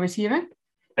 so I was hearing.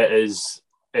 It is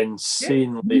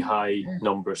insanely high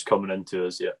numbers coming into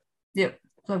us, yeah. Yep.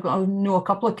 So I know a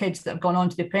couple of kids that have gone on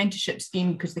to the apprenticeship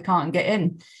scheme because they can't get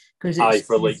in. Because it's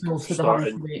for like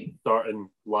starting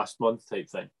last month type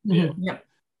thing. Yeah. Yep.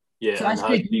 Yeah. So that's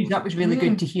good news. That was really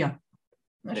good to hear.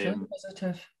 That's really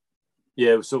positive.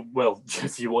 Yeah, so, well,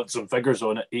 if you want some figures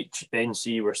on it,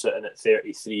 HNC we're sitting at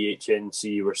 33,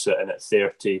 HNC we're sitting at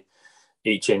 30,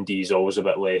 HND is always a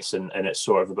bit less, and it's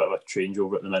sort of a bit of a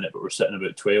changeover at the minute, but we're sitting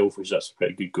about 12, which that's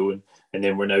pretty good going. And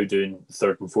then we're now doing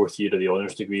third and fourth year of the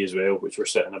honours degree as well, which we're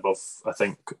sitting above, I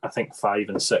think 5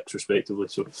 and 6 respectively.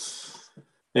 So,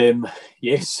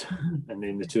 yes, and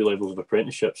then the 2 levels of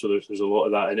apprenticeship. So there's a lot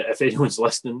of that. And if anyone's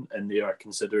listening and they are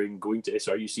considering going to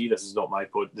SRUC, this is not my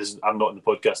pod. I'm not in the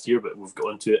podcast here, but we've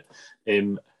got onto it.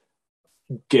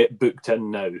 Get booked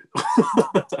in now.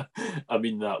 I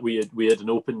mean that we had an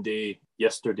open day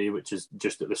yesterday, which is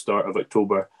just at the start of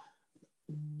October.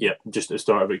 Yeah, just at the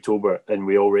start of October, and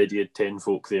we already had 10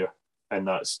 folk there, and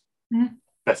that's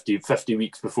 50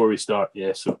 weeks before we start.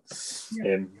 Yeah, so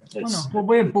well,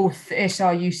 we're both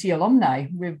SRUC alumni.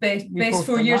 We've best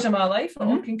 4 years of my life at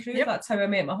Auckland Crew. Yep. That's how I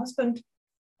met my husband.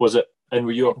 Was it? And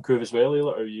were you up in Crewe as well,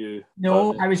 Aylett, or were you?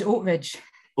 No, I was Oakridge.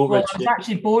 Well, I was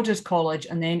actually Borders College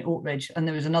and then Oakridge, and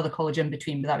there was another college in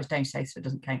between, but that was down south, so it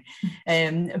doesn't count.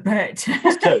 But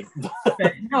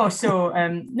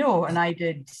no, and I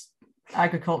did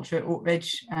agriculture at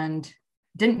Oakridge and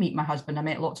didn't meet my husband. I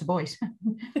met lots of boys.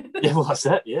 Yeah, well, that's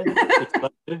it. Yeah,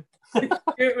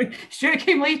 Stuart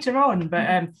came later on,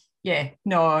 but it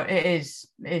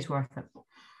is worth it.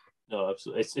 No,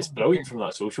 absolutely, it's brilliant from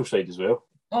that social side as well.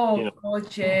 Oh,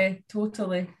 God, yeah,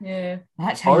 totally, yeah.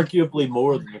 That's arguably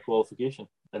more than the qualification,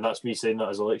 and that's me saying that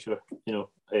as a lecturer. You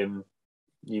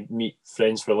meet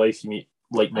friends for life, you meet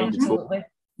like-minded folk.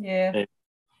 Yeah.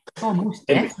 Most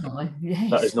definitely. Yes.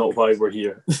 That is not why we're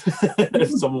here.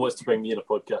 If someone wants to bring me in a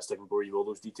podcast, I can bore you all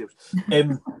those details.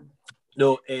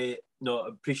 No, I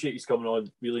appreciate you coming on.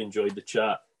 Really enjoyed the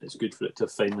chat. It's good for it to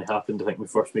have finally happened. I think we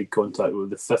first made contact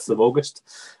with the 5th of August,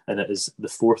 and it is the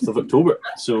 4th of October.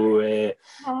 So,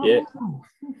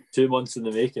 2 months in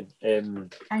the making.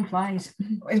 Time flies.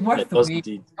 It's worth the wait.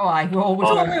 Indeed. Oh, I will always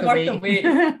worth the wait.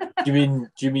 Do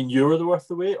you mean you were the worth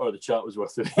the wait, or the chat was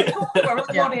worth the wait?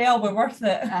 Bloody hell, we're worth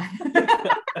it.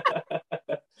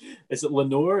 Is it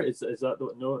Lenore? Is that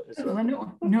the no? Is it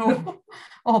Lenore? No.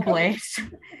 Oh, bless.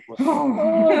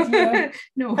 Yeah.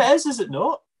 No. It is it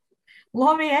not?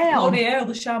 L'Oreal,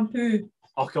 the shampoo.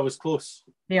 Oh, I was close.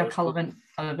 They are colourant.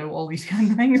 I don't know, all these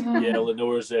kind of things. Yeah,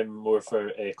 Lenore's more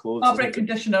for clothes. Fabric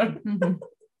conditioner.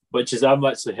 Which is I'm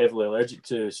actually heavily allergic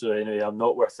to, so anyway, I'm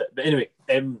not worth it. But anyway,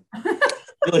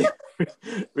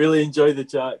 really enjoyed the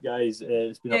chat, guys.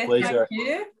 It's been a pleasure.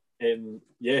 Thank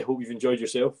you. Hope you've enjoyed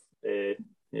yourself. Good.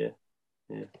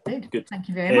 Thank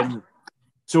you very much.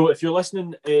 So if you're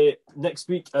listening next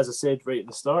week, as I said right at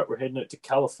the start, we're heading out to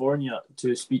California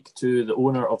to speak to the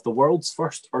owner of the world's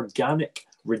first organic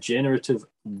regenerative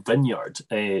vineyard.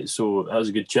 So that was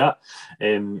a good chat.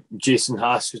 Jason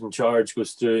Haas, who's in charge,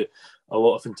 goes through a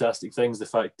lot of fantastic things. The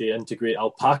fact they integrate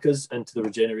alpacas into the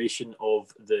regeneration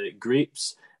of the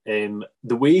grapes. The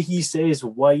way he says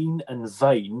wine and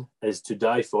vine is to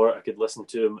die for. I could listen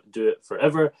to him do it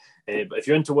forever. But if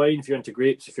you're into wine, if you're into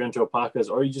grapes, if you're into alpacas,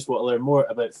 or you just want to learn more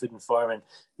about food and farming,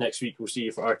 next week we'll see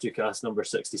you for R2Kast number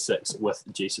 66 with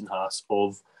Jason Haas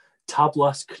of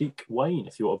Tablas Creek Wine,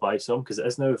 if you want to buy some, because it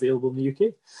is now available in the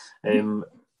UK.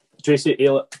 Tracey,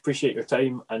 Aylett, appreciate your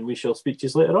time, and we shall speak to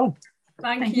you later on.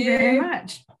 Thank you very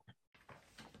much.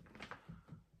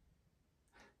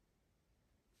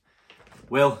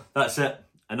 Well, that's it.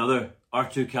 Another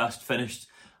R2Kast finished,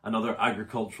 another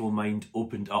agricultural mind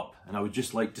opened up. And I would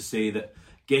just like to say that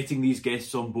getting these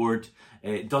guests on board,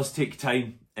 it does take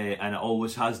time, and it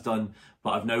always has done,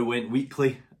 but I've now went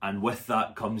weekly, and with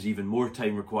that comes even more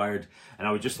time required. And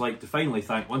I would just like to finally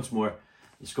thank once more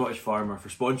the Scottish Farmer for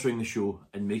sponsoring the show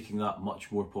and making that much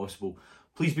more possible.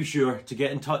 Please be sure to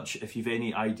get in touch if you've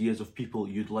any ideas of people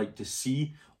you'd like to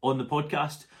see on the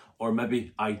podcast, or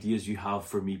maybe ideas you have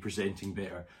for me presenting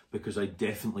better, because I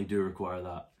definitely do require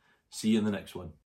that. See you in the next one.